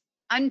outlines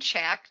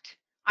unchecked.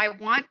 I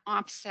want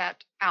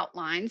offset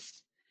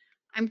outlines.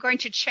 I'm going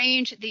to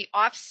change the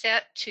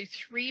offset to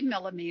 3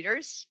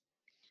 millimeters,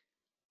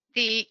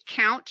 the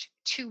count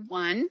to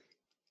 1.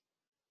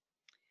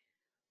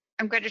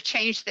 I'm going to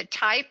change the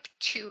type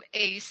to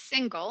a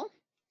single,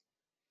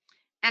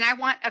 and I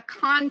want a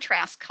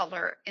contrast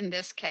color in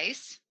this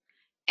case,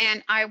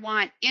 and I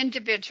want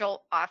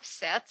individual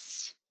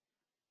offsets.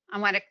 I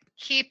want to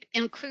keep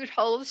include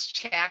holes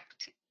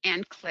checked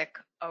and click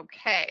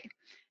OK.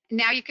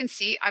 Now you can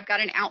see I've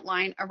got an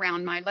outline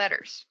around my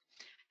letters.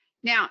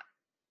 Now,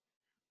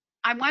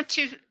 I want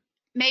to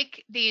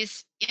make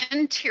these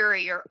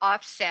interior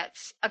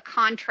offsets a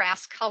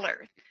contrast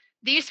color.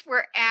 These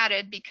were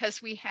added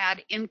because we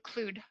had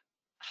include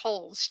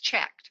holes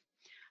checked.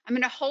 I'm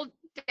going to hold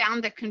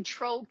down the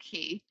control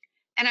key,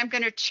 and I'm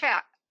going to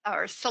check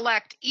or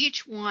select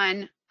each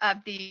one of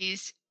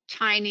these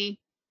tiny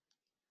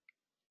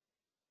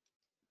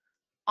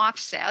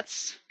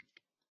offsets,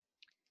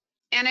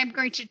 and I'm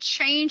going to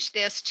change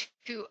this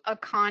to a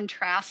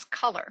contrast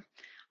color.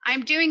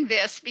 I'm doing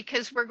this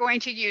because we're going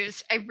to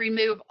use a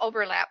remove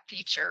overlap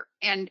feature,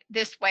 and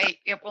this way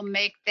it will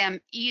make them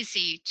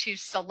easy to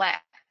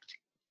select.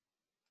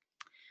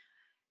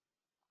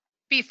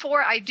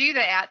 Before I do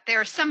that, there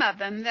are some of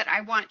them that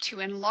I want to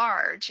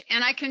enlarge,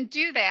 and I can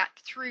do that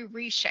through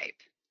reshape.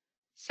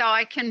 So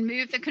I can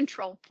move the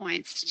control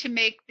points to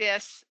make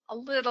this a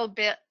little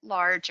bit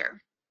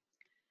larger.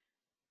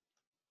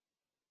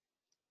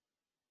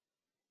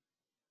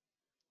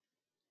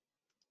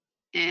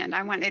 And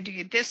I want to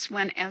do this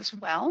one as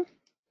well.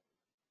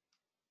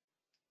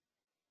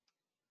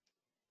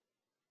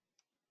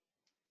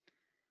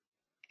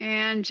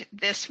 And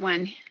this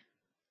one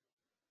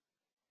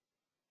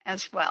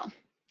as well.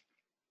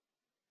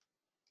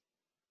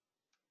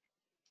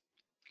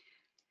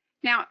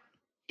 Now,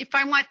 if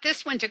I want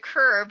this one to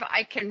curve,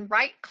 I can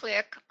right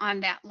click on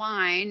that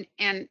line,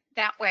 and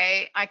that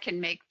way I can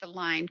make the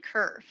line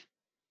curve.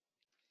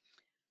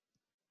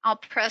 I'll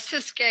press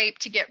Escape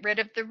to get rid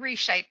of the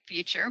reshape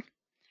feature.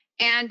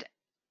 And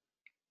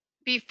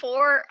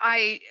before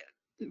I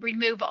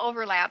remove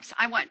overlaps,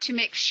 I want to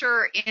make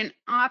sure in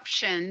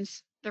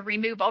Options, the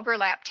Remove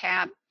Overlap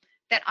tab,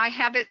 that I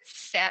have it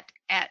set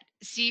at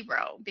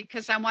 0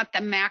 because I want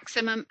the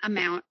maximum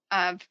amount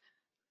of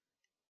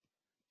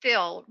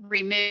fill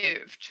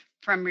removed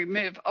from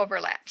remove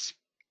overlaps.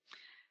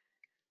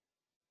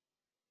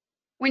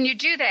 When you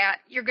do that,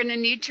 you're going to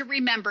need to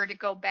remember to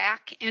go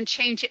back and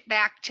change it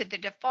back to the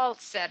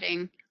default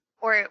setting,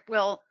 or it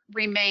will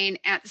remain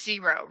at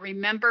 0.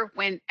 Remember,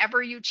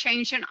 whenever you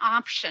change an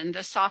option,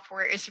 the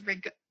software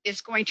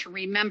is going to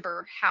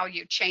remember how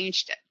you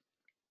changed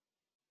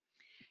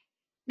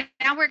it.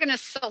 Now we're going to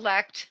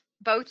select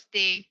both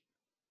the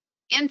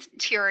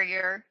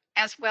interior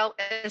as well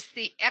as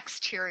the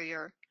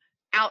exterior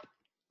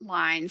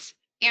outlines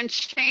and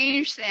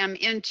change them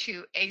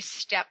into a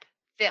step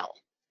fill.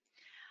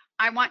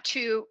 I want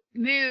to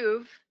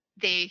move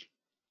the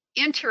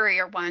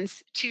interior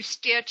ones to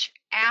stitch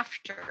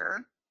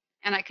after,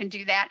 and I can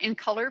do that in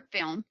color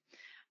film.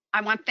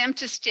 I want them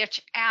to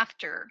stitch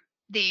after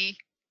the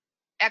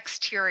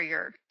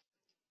exterior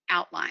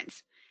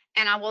outlines,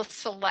 and I will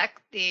select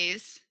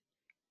these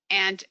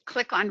and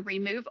click on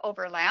Remove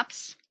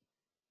Overlaps.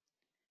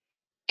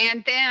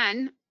 And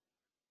then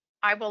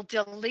I will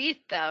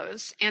delete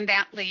those, and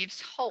that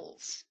leaves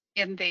holes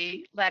in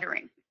the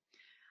lettering.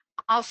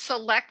 I'll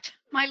select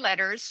my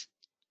letters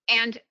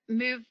and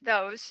move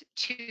those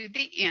to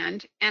the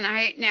end, and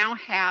I now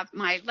have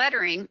my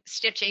lettering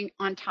stitching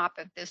on top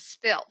of this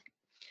fill.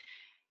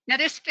 Now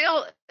this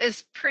fill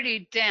is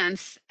pretty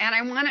dense, and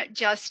I want it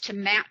just to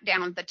mat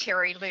down the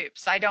terry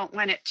loops. I don't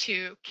want it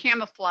to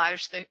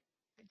camouflage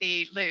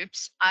the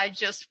loops. I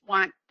just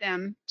want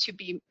them to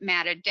be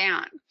matted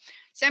down.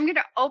 So I'm going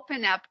to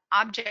open up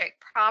Object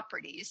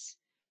Properties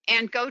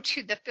and go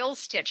to the Fill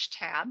Stitch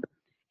tab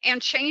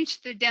and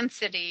change the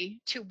density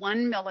to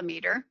 1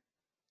 millimeter,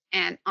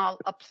 and I'll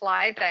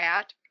apply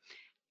that,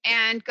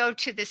 and go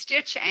to the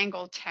Stitch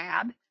Angle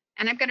tab,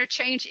 and I'm going to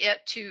change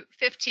it to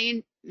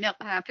 15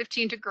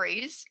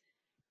 degrees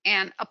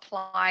and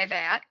apply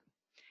that.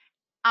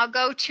 I'll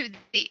go to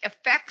the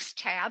Effects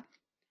tab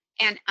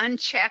and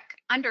uncheck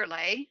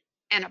Underlay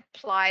and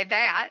apply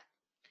that.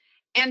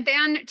 And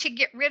then to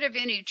get rid of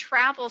any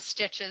travel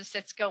stitches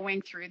that's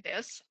going through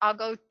this, I'll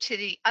go to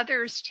the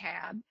Others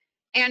tab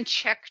and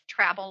check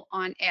Travel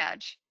on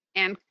Edge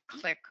and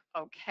click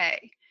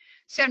OK.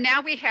 So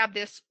now we have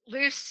this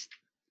loose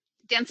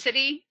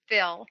density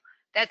fill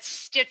that's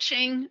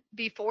stitching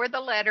before the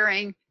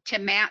lettering to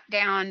mat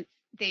down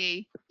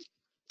the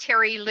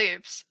terry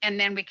loops, and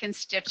then we can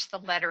stitch the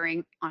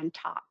lettering on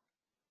top.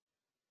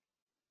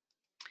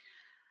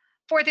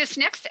 For this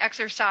next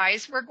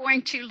exercise, we're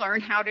going to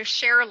learn how to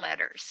share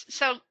letters.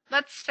 So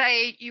let's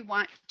say you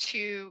want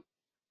to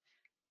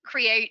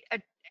create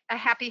a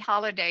Happy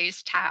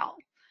Holidays towel.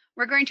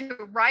 We're going to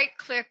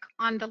right-click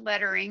on the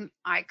lettering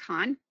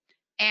icon,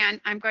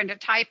 and I'm going to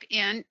type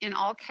in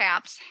all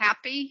caps,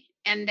 Happy,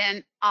 and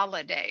then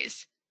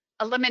Holidays,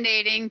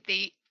 eliminating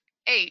the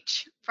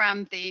H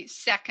from the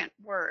second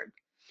word.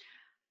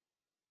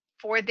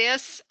 For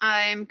this,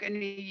 I'm going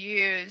to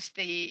use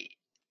the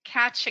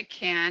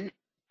Catchican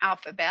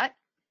alphabet,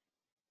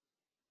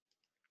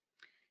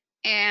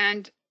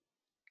 and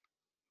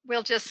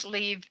we'll just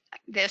leave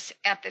this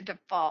at the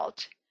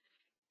default,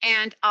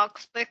 and I'll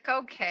click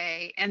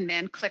OK and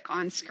then click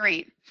on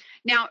Screen.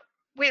 Now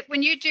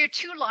when you do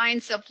 2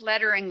 lines of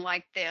lettering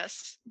like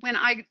this, when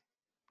I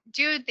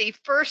do the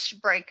first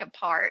break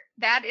apart,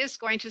 that is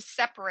going to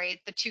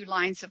separate the 2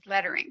 lines of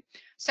lettering.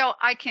 So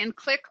I can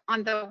click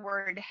on the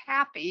word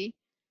Happy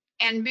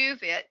and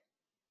move it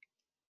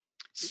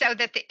so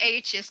that the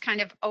H is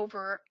kind of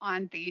over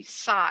on the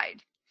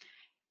side.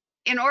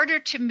 In order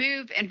to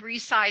move and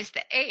resize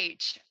the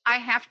H, I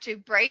have to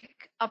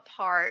break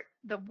apart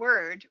the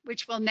word,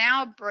 which will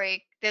now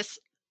break this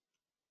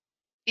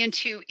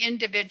into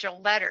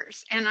individual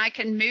letters. And I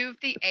can move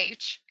the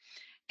H,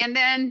 and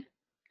then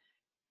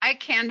I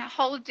can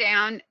hold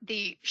down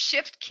the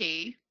Shift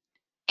key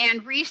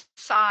and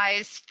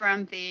resize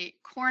from the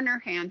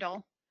corner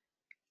handle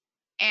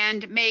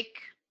and make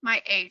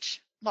my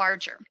H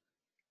larger.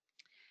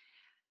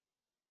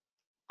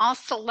 I'll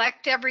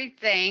select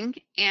everything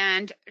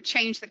and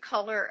change the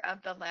color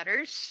of the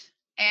letters.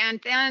 And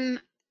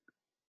then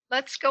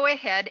let's go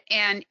ahead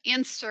and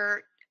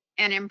insert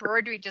an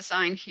embroidery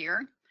design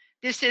here.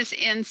 This is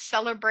in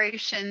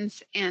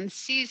Celebrations and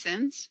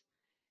Seasons.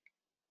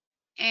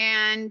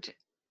 And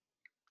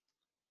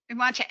we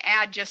want to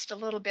add just a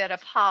little bit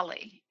of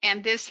holly.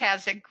 And this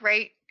has a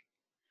great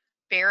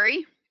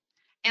berry.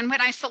 And when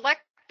I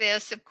select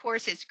this, of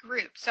course, it's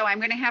grouped. So I'm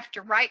going to have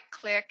to right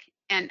click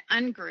and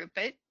ungroup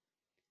it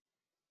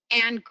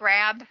and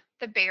grab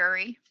the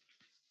berry.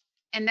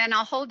 And then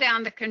I'll hold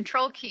down the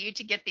Control key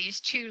to get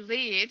these 2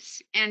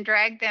 leaves and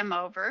drag them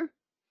over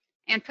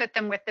and put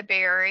them with the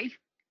berry.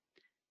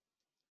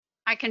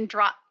 I can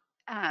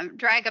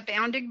drag a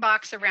bounding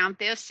box around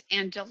this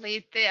and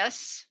delete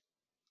this,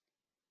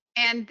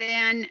 and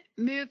then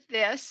move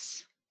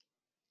this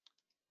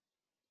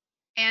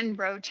and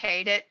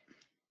rotate it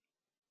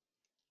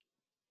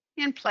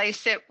and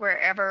place it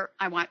wherever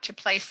I want to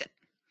place it.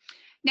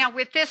 Now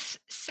with this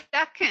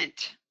second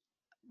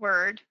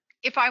word,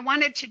 if I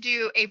wanted to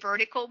do a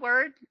vertical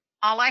word,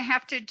 all I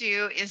have to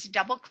do is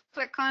double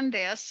click on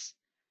this,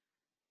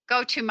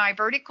 go to my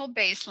vertical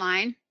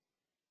baseline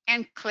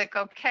and click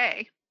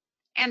OK.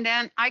 And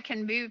then I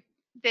can move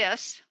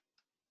this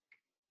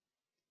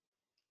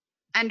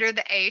under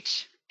the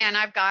H, and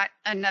I've got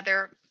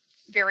another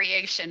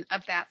variation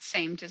of that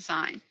same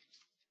design.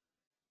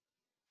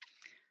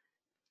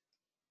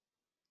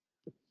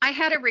 I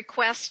had a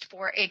request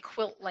for a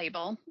quilt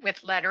label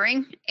with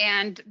lettering,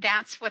 and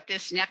that's what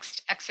this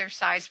next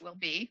exercise will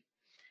be.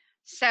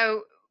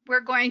 So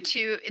we're going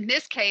to, in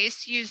this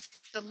case, use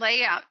the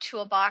layout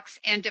toolbox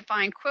and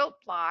define quilt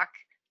block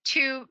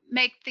to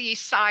make the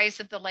size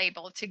of the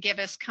label to give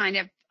us kind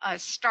of a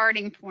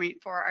starting point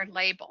for our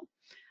label.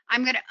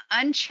 I'm going to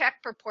uncheck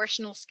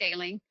proportional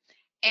scaling,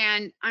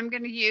 and I'm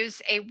going to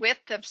use a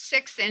width of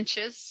 6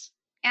 inches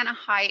and a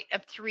height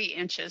of 3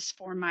 inches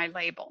for my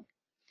label.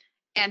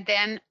 And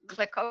then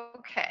click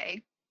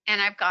OK,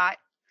 and I've got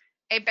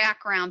a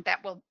background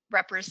that will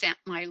represent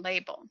my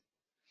label.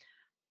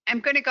 I'm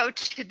going to go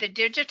to the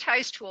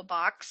Digitize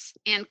toolbox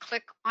and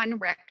click on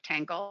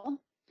Rectangle.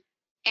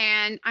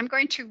 And I'm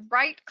going to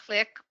right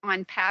click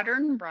on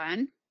Pattern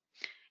Run.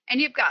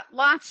 And you've got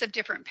lots of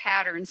different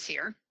patterns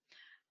here.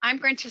 I'm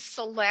going to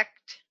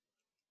select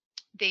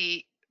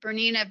the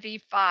Bernina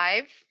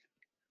V5.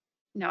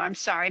 No, I'm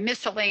sorry,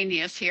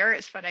 miscellaneous here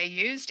is what I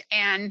used.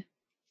 And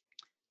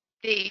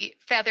the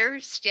feather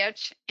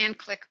stitch and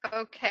click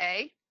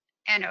OK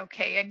and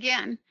OK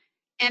again.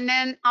 And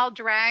then I'll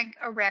drag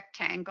a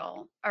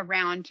rectangle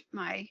around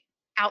my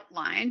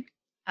outline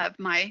of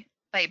my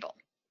label.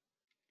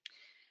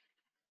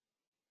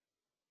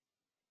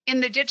 In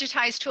the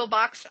Digitize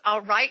toolbox, I'll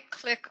right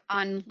click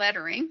on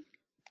lettering,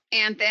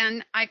 and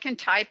then I can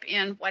type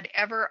in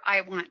whatever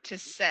I want to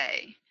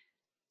say.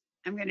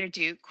 I'm going to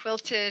do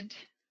quilted,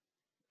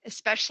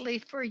 especially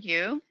for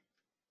you,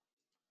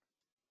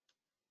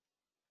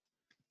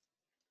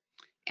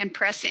 and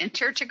press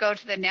enter to go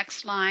to the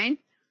next line.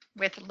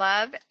 With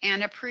love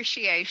and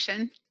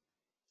appreciation.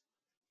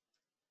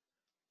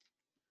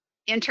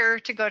 Enter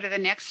to go to the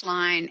next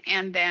line,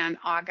 and then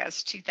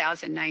August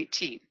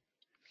 2019.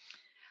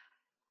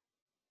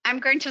 I'm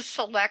going to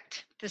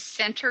select the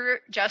center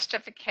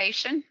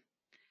justification,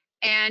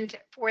 and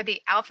for the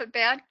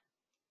alphabet,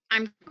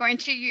 I'm going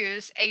to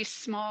use a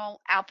small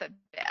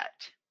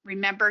alphabet.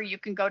 Remember, you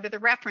can go to the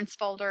reference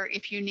folder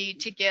if you need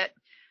to get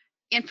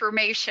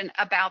information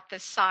about the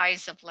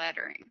size of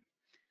lettering.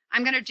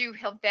 I'm going to do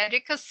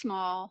Helvetica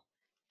small,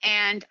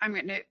 and I'm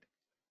going to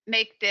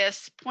make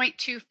this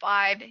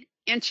 0.25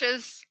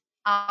 inches.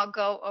 I'll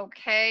go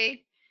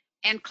OK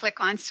and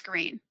click on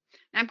screen.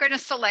 I'm going to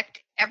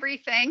select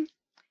everything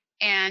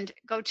and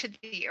go to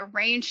the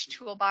Arrange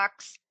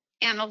toolbox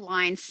and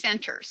align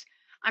centers.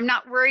 I'm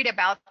not worried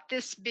about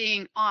this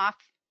being off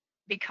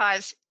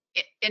because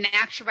in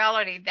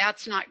actuality,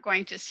 that's not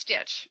going to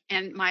stitch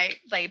and my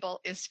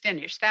label is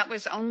finished. That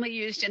was only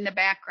used in the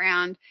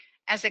background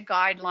as a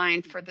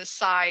guideline for the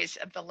size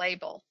of the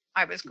label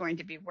I was going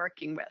to be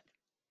working with.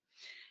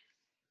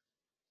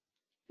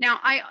 Now,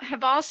 I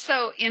have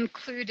also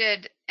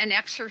included an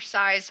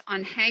exercise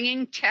on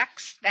hanging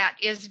text that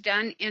is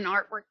done in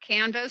Artwork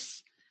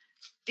Canvas.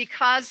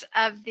 Because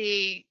of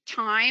the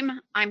time,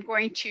 I'm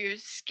going to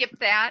skip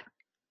that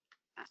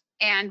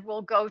and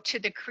we'll go to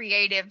the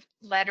creative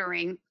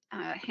lettering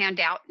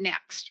handout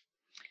next.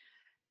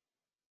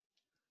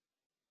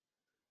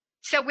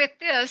 So with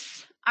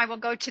this, I will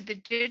go to the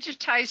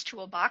Digitize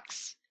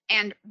toolbox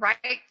and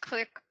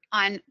right-click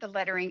on the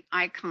lettering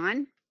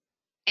icon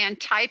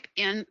and type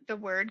in the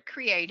word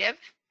creative.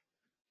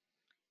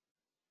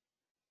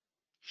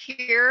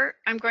 Here,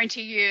 I'm going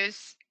to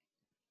use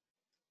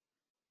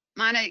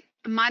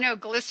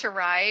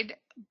monoglyceride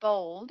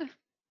bold,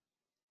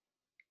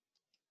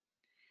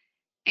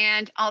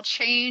 and I'll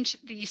change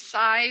the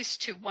size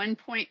to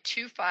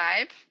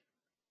 1.25.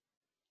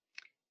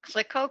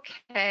 Click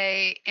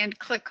OK and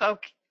click on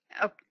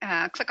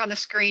the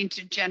screen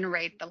to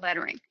generate the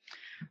lettering.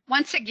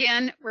 Once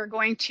again, we're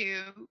going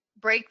to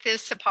break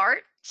this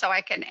apart so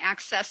I can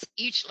access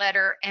each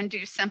letter and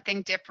do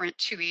something different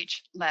to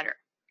each letter.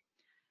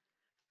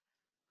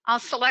 I'll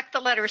select the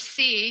letter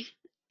C,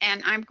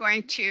 and I'm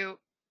going to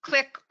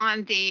click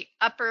on the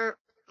upper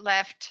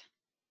left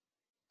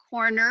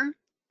corner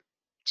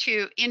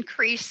to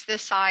increase the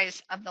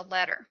size of the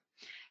letter.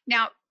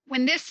 Now,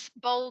 when this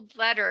bold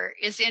letter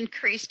is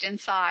increased in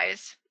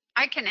size,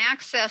 I can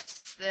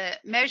access the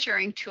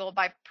measuring tool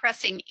by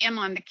pressing M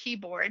on the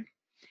keyboard.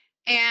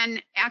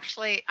 And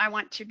actually, I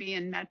want to be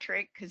in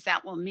metric because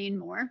that will mean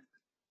more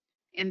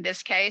in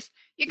this case.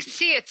 You can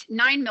see it's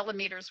 9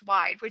 millimeters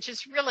wide, which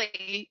is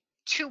really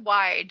too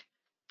wide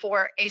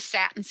for a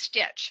satin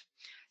stitch.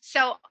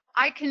 So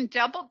I can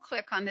double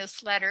click on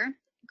this letter,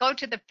 go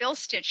to the Fill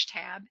Stitch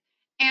tab,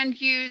 and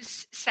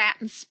use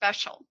Satin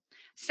Special.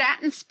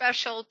 Satin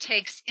Special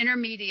takes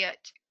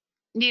intermediate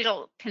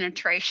needle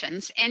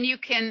penetrations, and you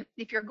can,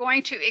 if you're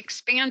going to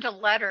expand a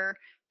letter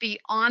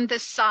beyond the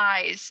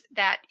size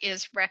that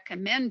is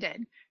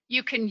recommended,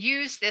 you can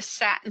use this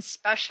Satin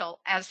Special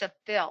as a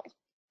fill.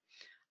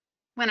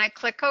 When I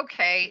click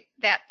OK,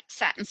 that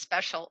Satin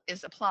Special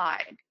is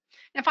applied.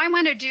 If I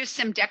want to do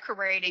some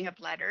decorating of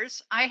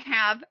letters, I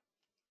have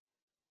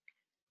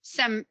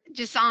some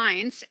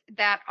designs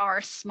that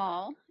are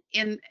small.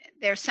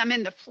 There's some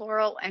in the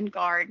floral and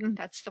garden.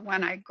 That's the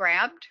one I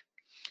grabbed.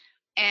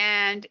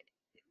 And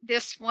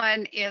this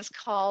one is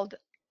called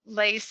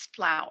Lace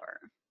Flower.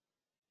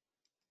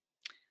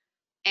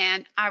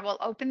 And I will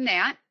open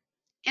that.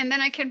 And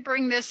then I can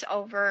bring this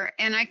over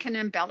and I can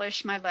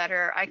embellish my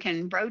letter. I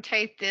can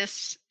rotate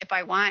this if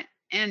I want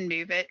and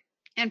move it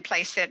and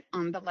place it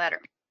on the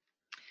letter.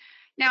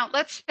 Now,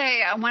 let's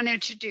say I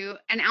wanted to do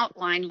an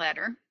outline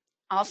letter.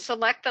 I'll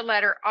select the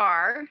letter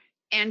R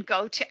and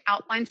go to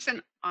Outlines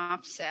and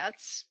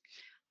Offsets.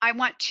 I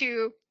want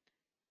to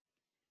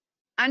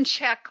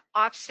uncheck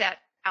Offset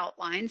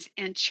Outlines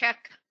and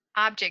check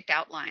Object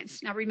Outlines.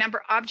 Now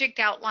remember, Object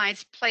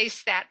Outlines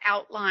place that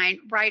outline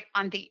right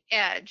on the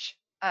edge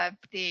of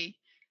the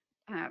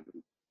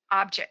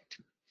object.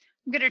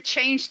 I'm going to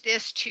change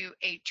this to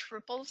a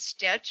triple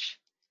stitch,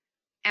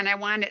 and I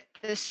want it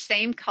the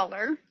same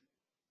color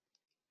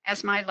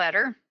as my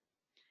letter,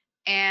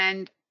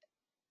 and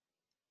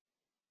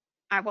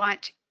I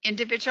want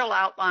individual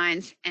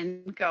outlines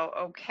and go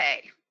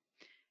OK.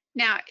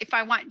 Now, if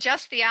I want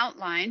just the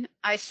outline,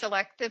 I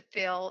select the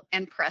fill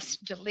and press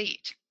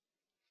delete.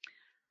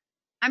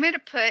 I'm going to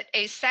put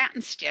a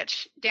satin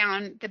stitch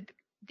down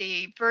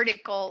the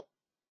vertical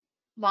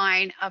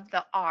line of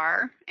the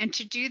R. And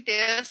to do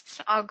this,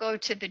 I'll go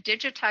to the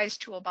Digitize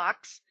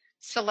toolbox,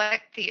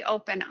 select the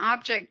Open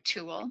Object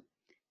tool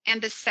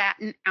and the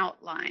satin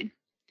outline.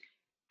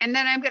 And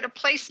then I'm going to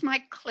place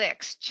my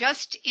clicks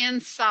just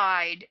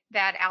inside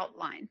that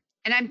outline.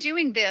 And I'm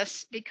doing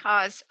this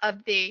because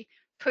of the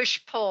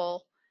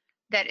push-pull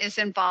that is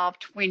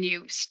involved when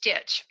you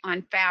stitch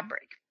on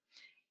fabric.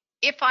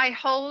 If I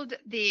hold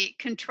the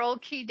Control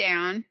key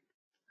down,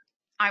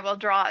 I will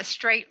draw a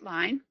straight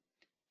line.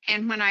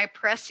 And when I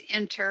press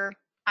Enter,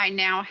 I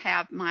now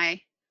have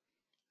my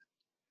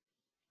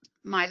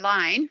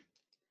line,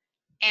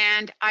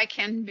 and I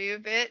can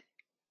move it,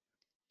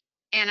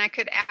 and I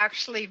could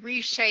actually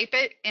reshape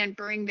it and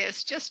bring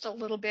this just a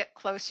little bit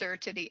closer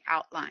to the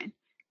outline.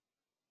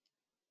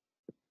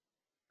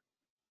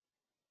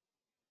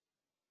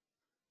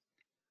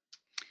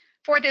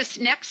 For this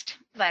next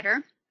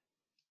letter,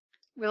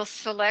 we'll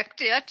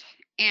select it,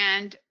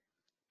 and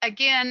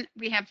again,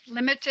 we have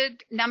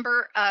limited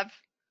number of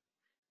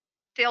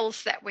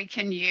fills that we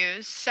can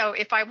use. So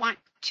if I want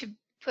to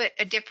put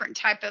a different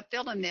type of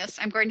fill in this,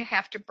 I'm going to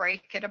have to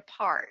break it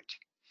apart.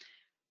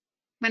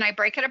 When I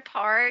break it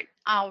apart,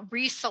 I'll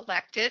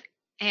reselect it,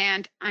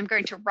 and I'm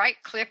going to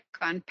right-click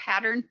on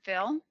Pattern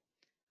Fill,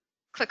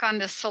 click on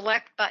the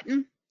Select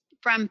button.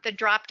 From the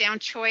drop-down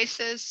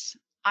choices,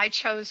 I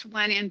chose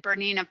one in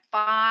Bernina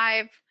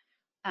 5.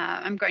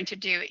 I'm going to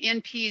do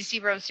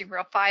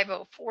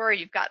NP00504.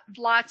 You've got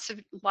lots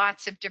of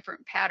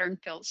different pattern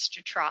fills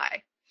to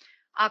try.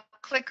 I'll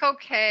click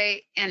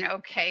OK and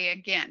OK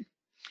again.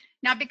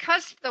 Now,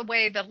 because the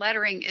way the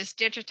lettering is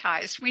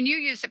digitized, when you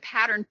use a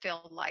pattern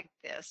fill like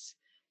this,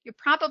 you're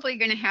probably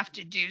going to have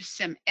to do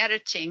some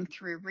editing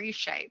through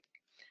Reshape,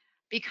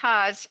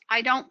 because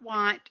I don't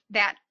want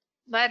that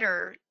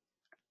letter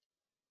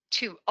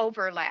to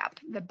overlap,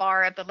 the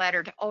bar of the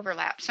letter to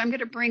overlap. So I'm going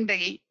to bring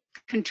the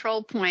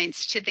control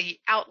points to the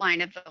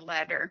outline of the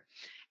letter,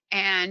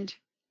 and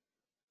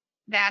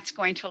that's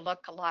going to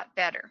look a lot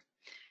better.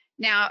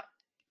 Now,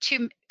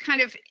 to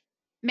kind of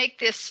make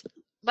this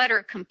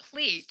letter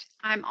complete,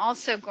 I'm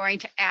also going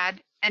to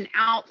add an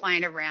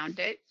outline around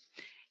it.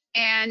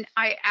 And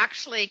I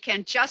actually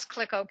can just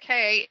click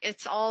OK.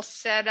 It's all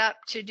set up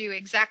to do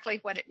exactly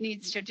what it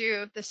needs to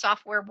do. The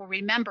software will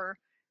remember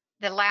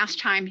the last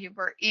time you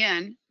were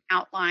in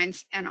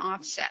outlines and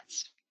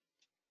offsets.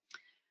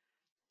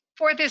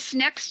 For this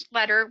next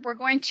letter, we're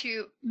going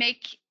to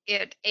make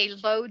it a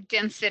low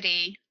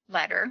density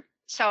letter.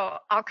 So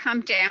I'll come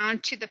down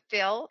to the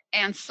fill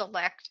and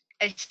select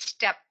a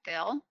step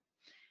fill.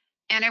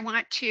 And I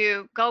want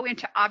to go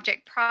into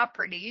object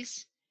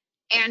properties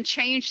and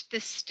change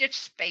the stitch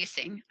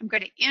spacing. I'm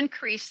going to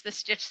increase the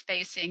stitch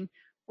spacing,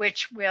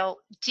 which will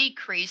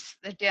decrease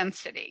the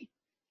density.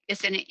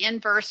 It's an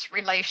inverse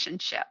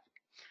relationship.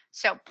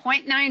 So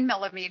 0.9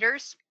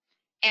 millimeters,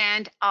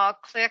 and I'll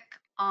click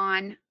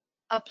on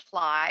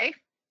Apply.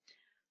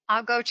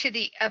 I'll go to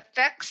the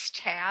Effects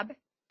tab,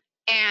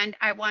 and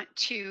I want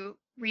to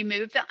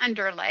remove the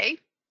underlay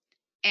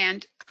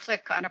and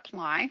click on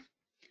Apply.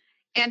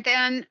 And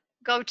then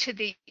go to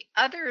the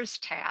Others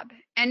tab,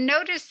 and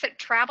notice that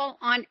Travel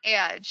on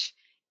Edge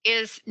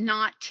is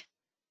not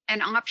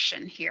an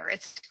option here.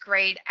 It's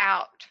grayed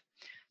out.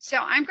 So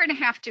I'm going to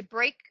have to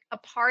break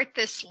apart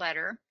this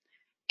letter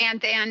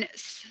and then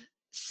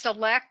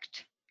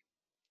select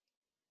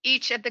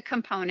each of the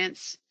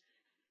components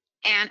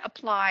and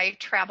apply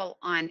Travel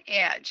on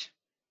Edge.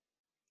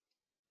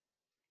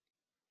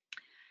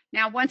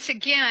 Now, once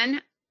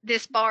again,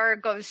 this bar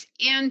goes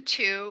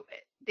into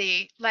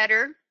the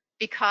letter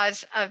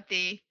because of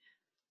the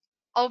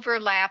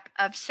overlap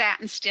of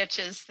satin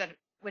stitches that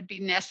would be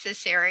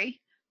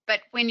necessary.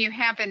 But when you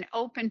have an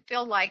open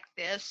fill like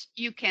this,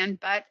 you can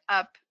butt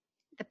up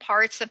the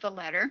parts of the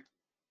letter.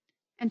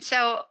 And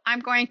so I'm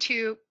going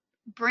to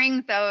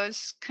bring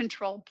those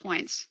control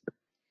points.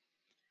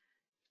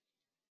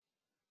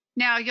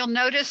 Now you'll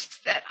notice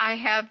that I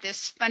have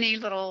this funny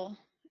little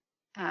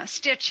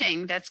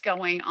stitching that's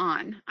going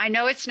on. I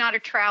know it's not a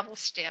travel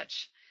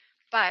stitch,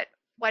 but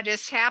what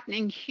is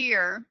happening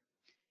here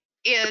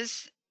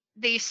is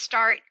the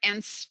start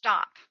and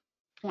stop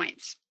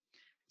points.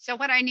 So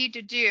what I need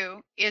to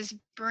do is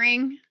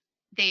bring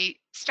the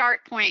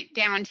start point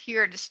down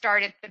here to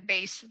start at the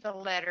base of the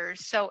letter,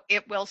 so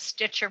it will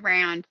stitch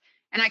around,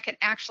 and I can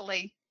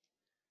actually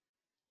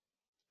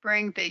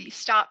bring the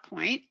stop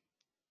point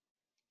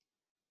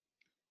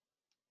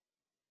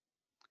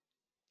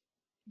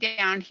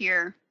down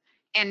here,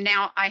 and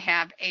now I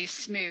have a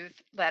smooth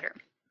letter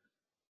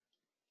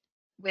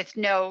with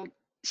no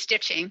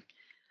stitching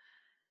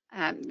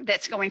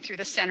that's going through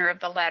the center of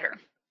the letter.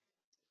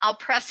 I'll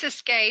press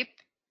escape.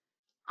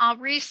 I'll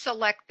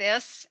reselect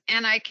this,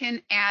 and I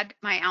can add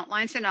my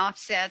outlines and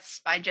offsets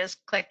by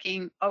just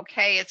clicking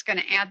OK. It's going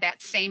to add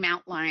that same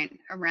outline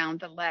around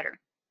the letter.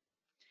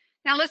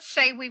 Now let's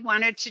say we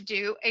wanted to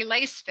do a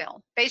lace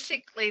fill.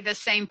 Basically the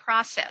same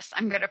process.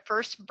 I'm going to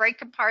first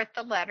break apart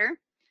the letter,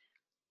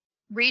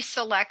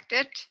 reselect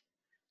it,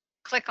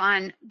 click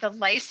on the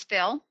lace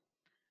fill.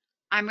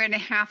 I'm going to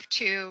have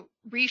to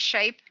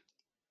reshape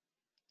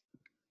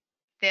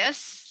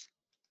this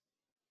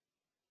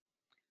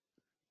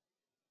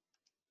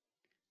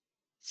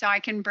so I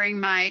can bring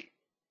my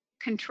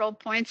control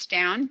points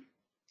down,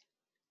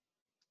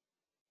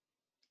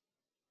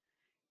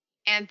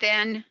 and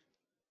then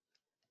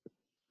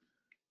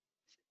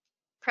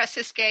press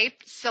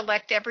escape,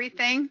 select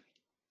everything,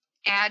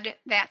 add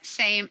that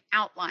same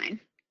outline.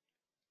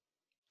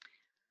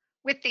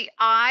 With the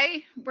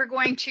eye, we're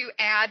going to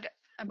add,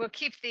 we'll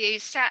keep the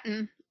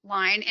satin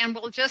line, and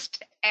we'll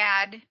just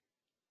add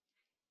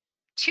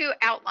 2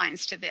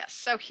 outlines to this.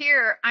 So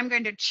here I'm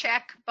going to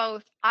check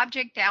both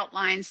object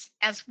outlines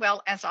as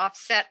well as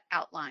offset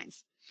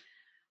outlines.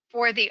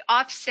 For the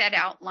offset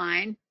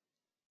outline,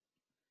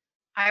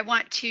 I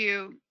want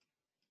to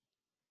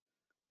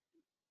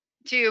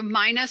do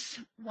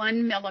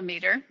 -1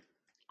 millimeter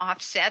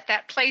offset.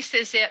 That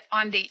places it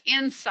on the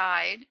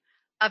inside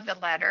of the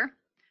letter.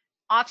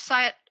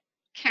 Offset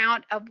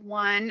count of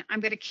 1. I'm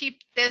going to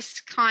keep this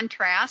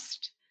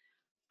contrast.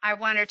 I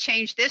want to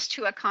change this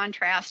to a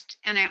contrast,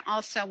 and I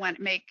also want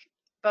to make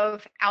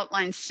both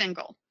outlines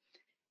single,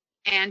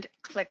 and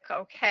click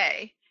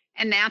OK.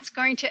 And that's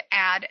going to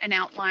add an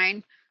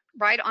outline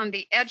right on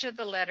the edge of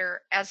the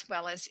letter as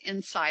well as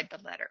inside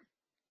the letter.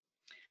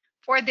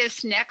 For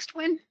this next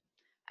one,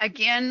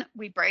 again,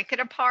 we break it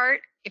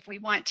apart. If we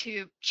want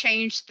to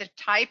change the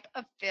type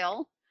of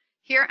fill,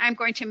 here I'm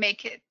going to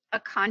make it a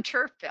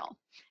contour fill,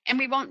 and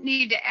we won't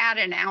need to add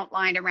an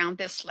outline around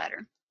this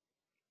letter.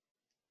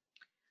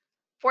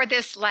 For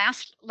this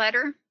last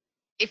letter,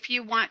 if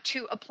you want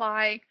to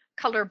apply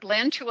color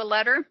blend to a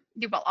letter,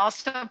 you will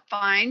also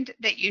find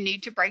that you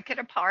need to break it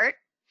apart.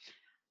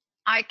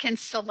 I can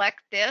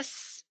select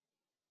this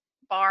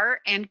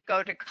bar and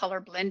go to color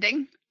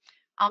blending.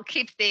 I'll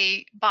keep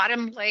the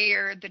bottom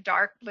layer, the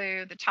dark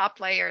blue, the top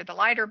layer, the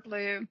lighter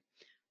blue,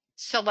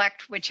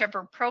 select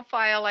whichever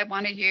profile I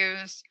want to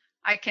use.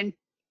 I can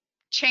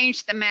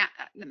change the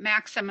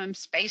maximum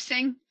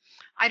spacing.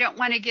 I don't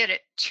want to get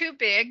it too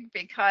big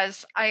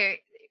because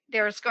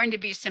there's going to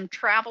be some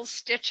travel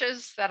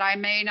stitches that I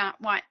may not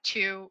want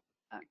to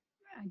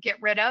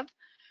get rid of.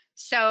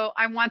 So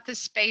I want the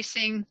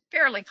spacing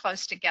fairly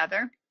close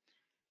together.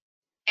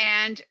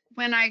 And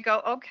when I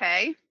go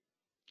OK,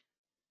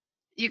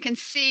 you can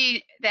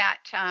see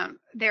that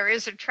there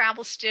is a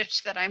travel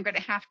stitch that I'm going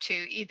to have to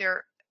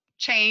either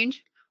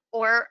change,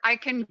 or I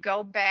can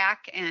go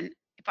back, and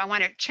if I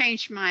want to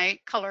change my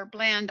color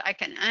blend, I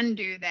can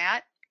undo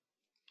that.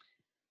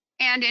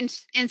 And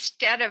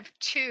instead of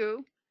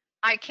 2,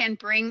 I can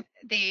bring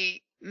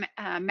the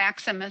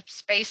maximum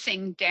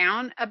spacing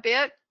down a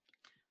bit.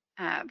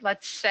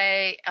 Let's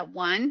say a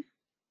 1.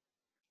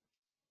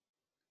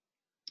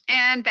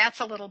 And that's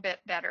a little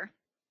bit better.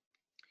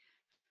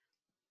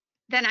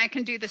 Then I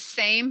can do the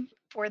same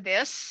for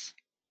this.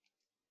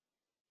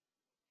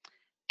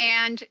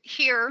 And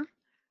here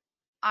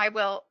I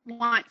will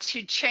want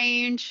to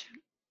change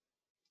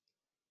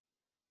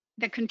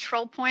the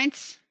control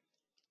points.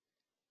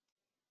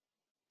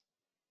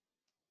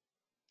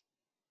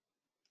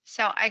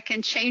 So I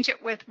can change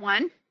it with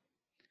 1.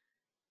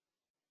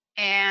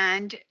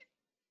 And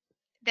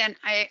then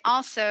I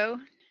also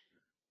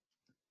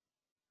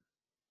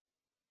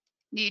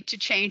need to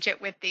change it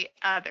with the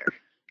other.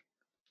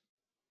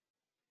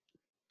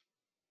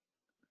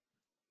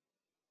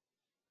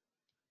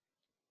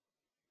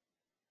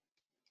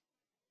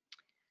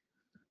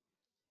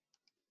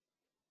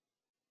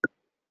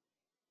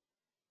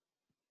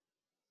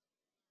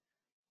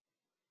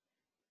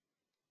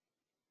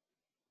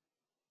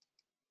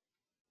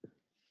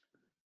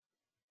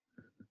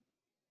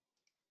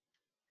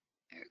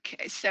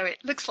 Okay, so it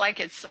looks like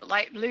it's the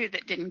light blue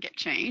that didn't get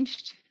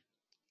changed.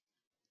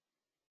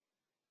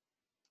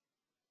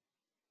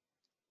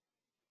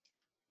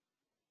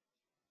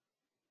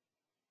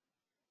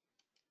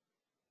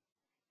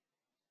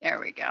 There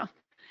we go.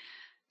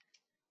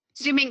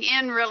 Zooming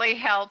in really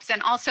helps,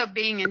 and also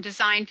being in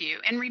design view.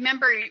 And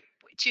remember,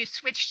 to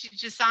switch to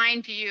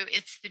design view,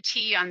 it's the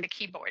T on the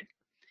keyboard.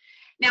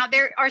 Now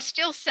there are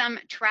still some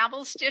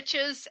travel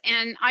stitches,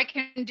 and I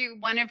can do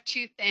one of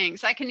 2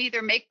 things. I can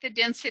either make the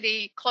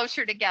density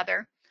closer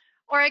together,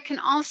 or I can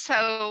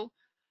also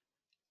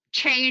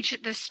change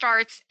the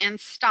starts and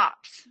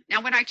stops.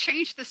 Now when I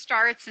change the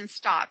starts and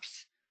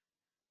stops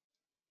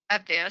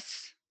of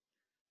this,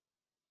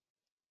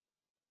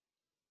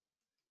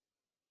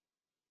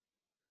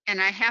 and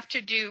I have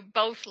to do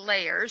both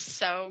layers,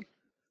 so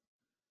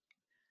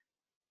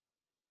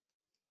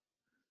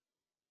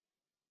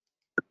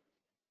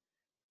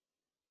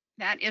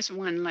that is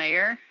one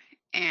layer,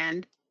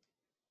 and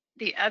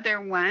the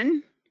other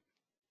one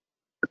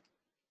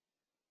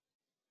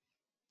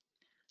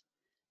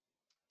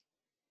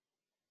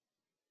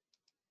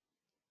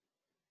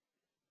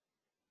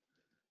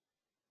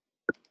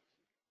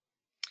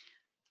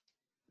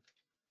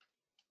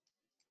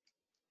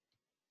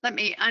Let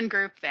me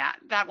ungroup that.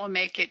 That will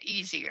make it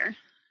easier.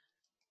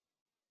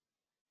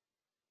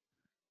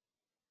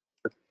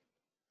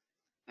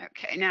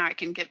 Okay, now I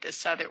can get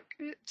this other,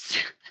 oops.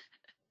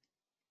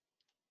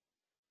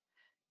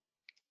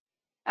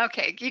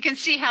 Okay, you can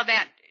see how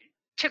that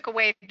took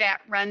away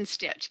that run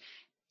stitch.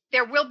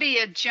 There will be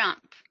a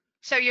jump,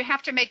 so you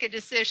have to make a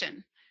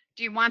decision.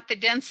 Do you want the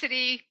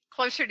density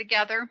closer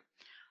together?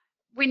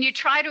 When you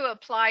try to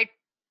apply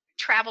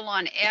travel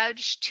on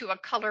edge to a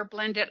color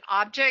blended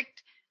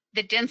object,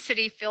 the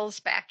density fills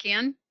back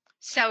in.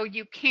 So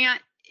you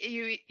can't,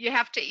 you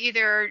have to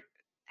either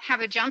have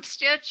a jump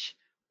stitch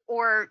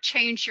or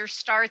change your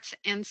starts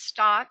and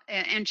stop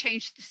and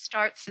change the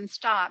starts and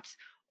stops,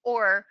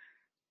 or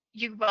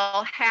you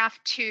will have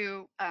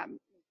to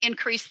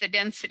increase the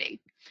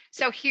density.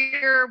 So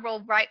here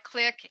we'll right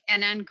click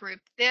and ungroup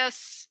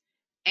this,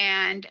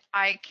 and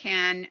I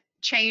can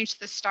change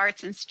the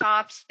starts and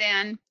stops.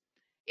 Then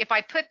if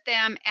I put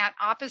them at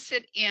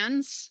opposite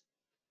ends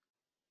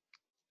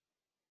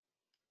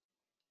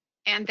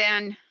and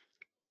then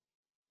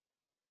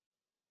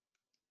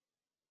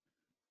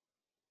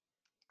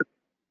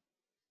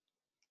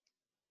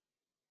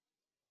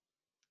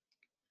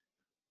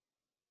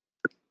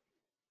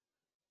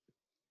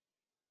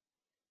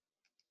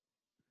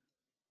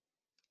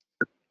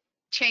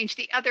change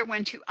the other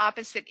one to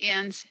opposite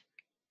ends,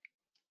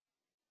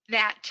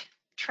 that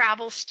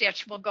travel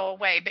stitch will go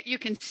away. But you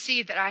can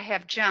see that I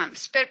have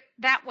jumps, but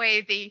that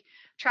way the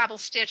travel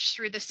stitch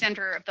through the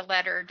center of the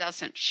letter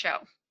doesn't show.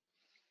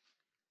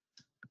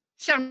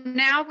 So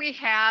now we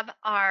have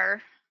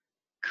our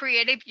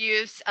creative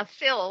use of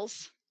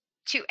fills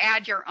to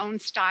add your own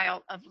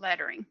style of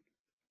lettering.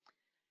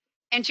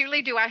 And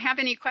Julie, do I have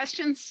any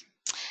questions?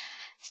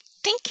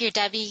 Thank you,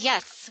 Debbie.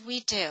 Yes,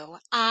 we do.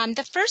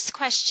 The first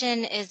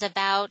question is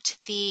about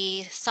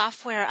the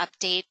software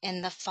update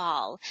in the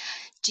fall.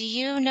 Do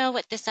you know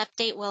what this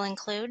update will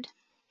include?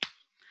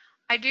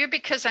 I do,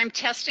 because I'm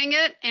testing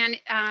it, and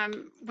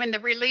when the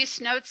release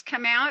notes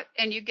come out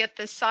and you get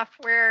the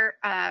software,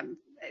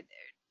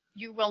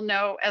 you will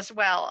know as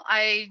well.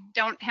 I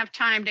don't have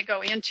time to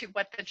go into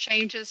what the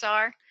changes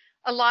are.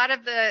 A lot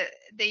of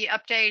the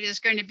update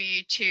is going to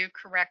be to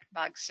correct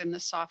bugs in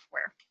the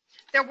software.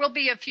 There will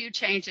be a few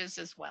changes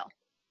as well.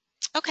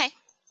 Okay.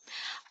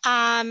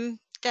 The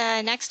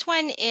next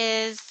one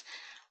is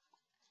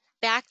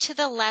back to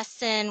the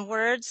lesson,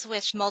 words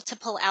with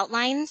multiple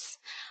outlines.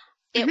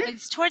 It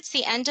was towards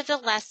the end of the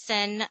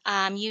lesson,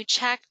 you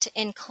checked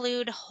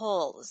include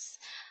holes.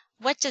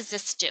 What does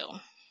this do?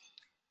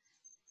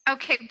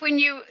 Okay, when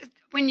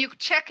you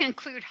check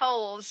include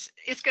holes,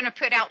 it's going to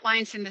put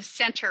outlines in the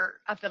center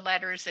of the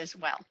letters as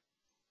well.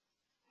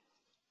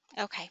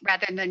 Okay.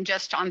 Rather than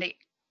just on the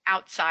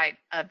outside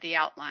of the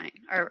outline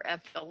or of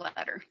the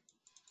letter.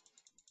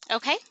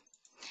 Okay.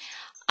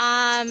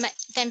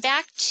 Then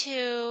back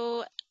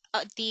to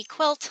the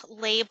quilt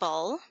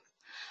label.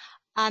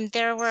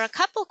 There were a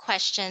couple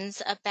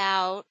questions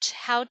about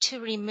how to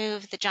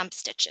remove the jump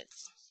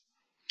stitches.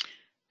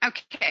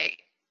 Okay,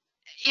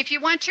 if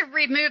you want to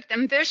remove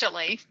them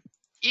visually,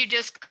 you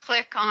just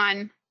click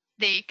on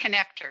the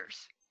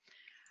connectors.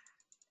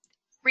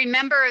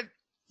 Remember,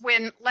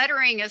 when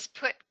lettering is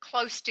put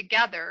close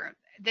together,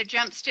 the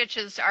jump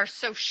stitches are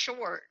so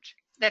short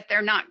that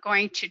they're not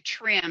going to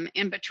trim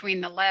in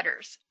between the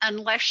letters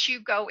unless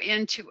you go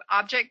into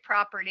object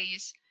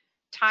properties,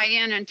 tie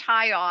in and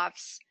tie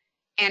offs,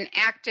 and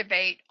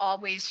activate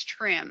always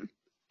trim.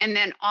 And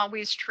then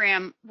always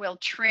trim will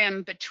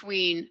trim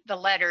between the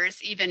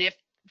letters, even if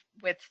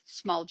with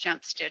small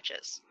jump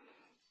stitches.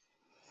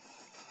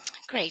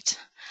 Great.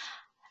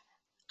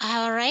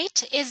 All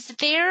right. Is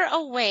there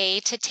a way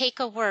to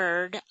take a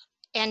word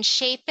and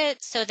shape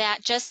it so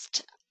that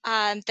just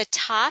the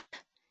top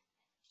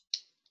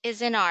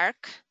is an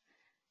arc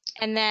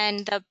and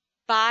then the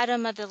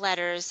bottom of the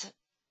letters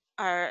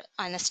are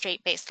on a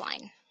straight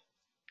baseline?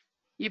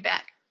 You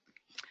bet.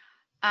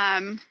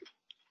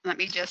 Let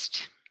me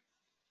just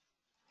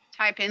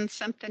type in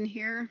something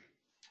here.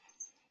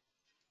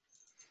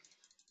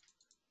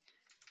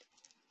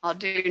 I'll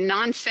do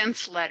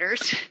nonsense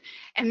letters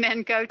and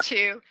then go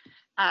to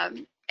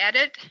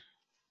edit,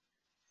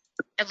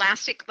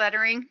 elastic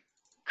lettering,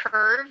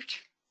 curved,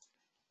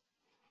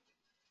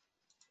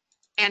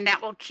 and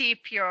that will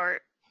keep your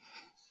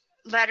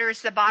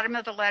letters, the bottom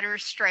of the letter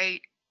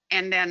straight,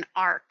 and then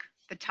arc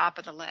the top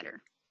of the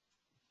letter.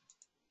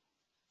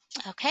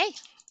 Okay,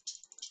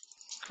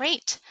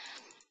 great.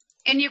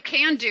 And you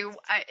can do,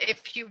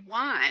 if you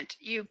want,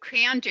 you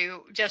can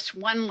do just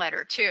one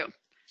letter too.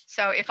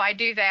 So if I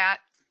do that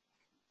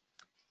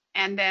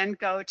and then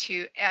go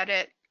to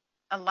edit,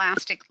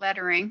 elastic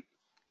lettering,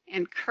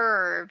 and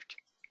curved,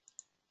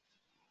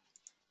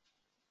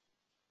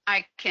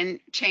 I can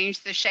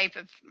change the shape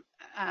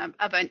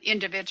of an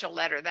individual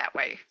letter that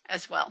way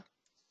as well.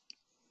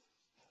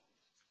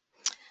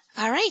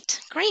 All right,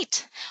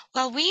 great.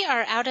 Well, we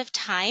are out of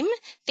time.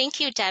 Thank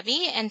you,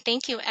 Debbie, and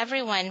thank you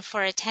everyone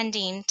for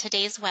attending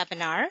today's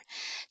webinar.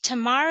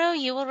 Tomorrow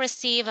you will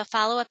receive a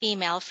follow-up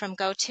email from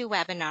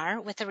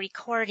GoToWebinar with a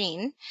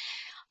recording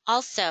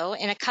Also,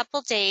 in a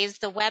couple days,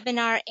 the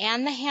webinar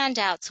and the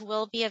handouts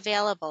will be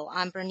available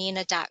on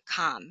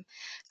BERNINA.com.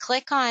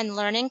 Click on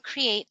Learn and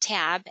Create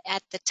tab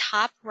at the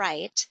top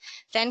right,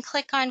 then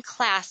click on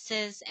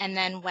Classes and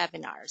then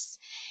Webinars.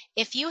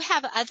 If you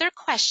have other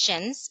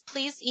questions,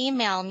 please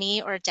email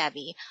me or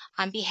Debbie.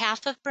 On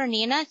behalf of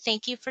BERNINA,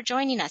 thank you for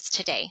joining us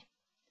today.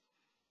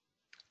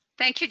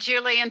 Thank you,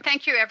 Julie, and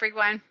thank you,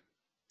 everyone.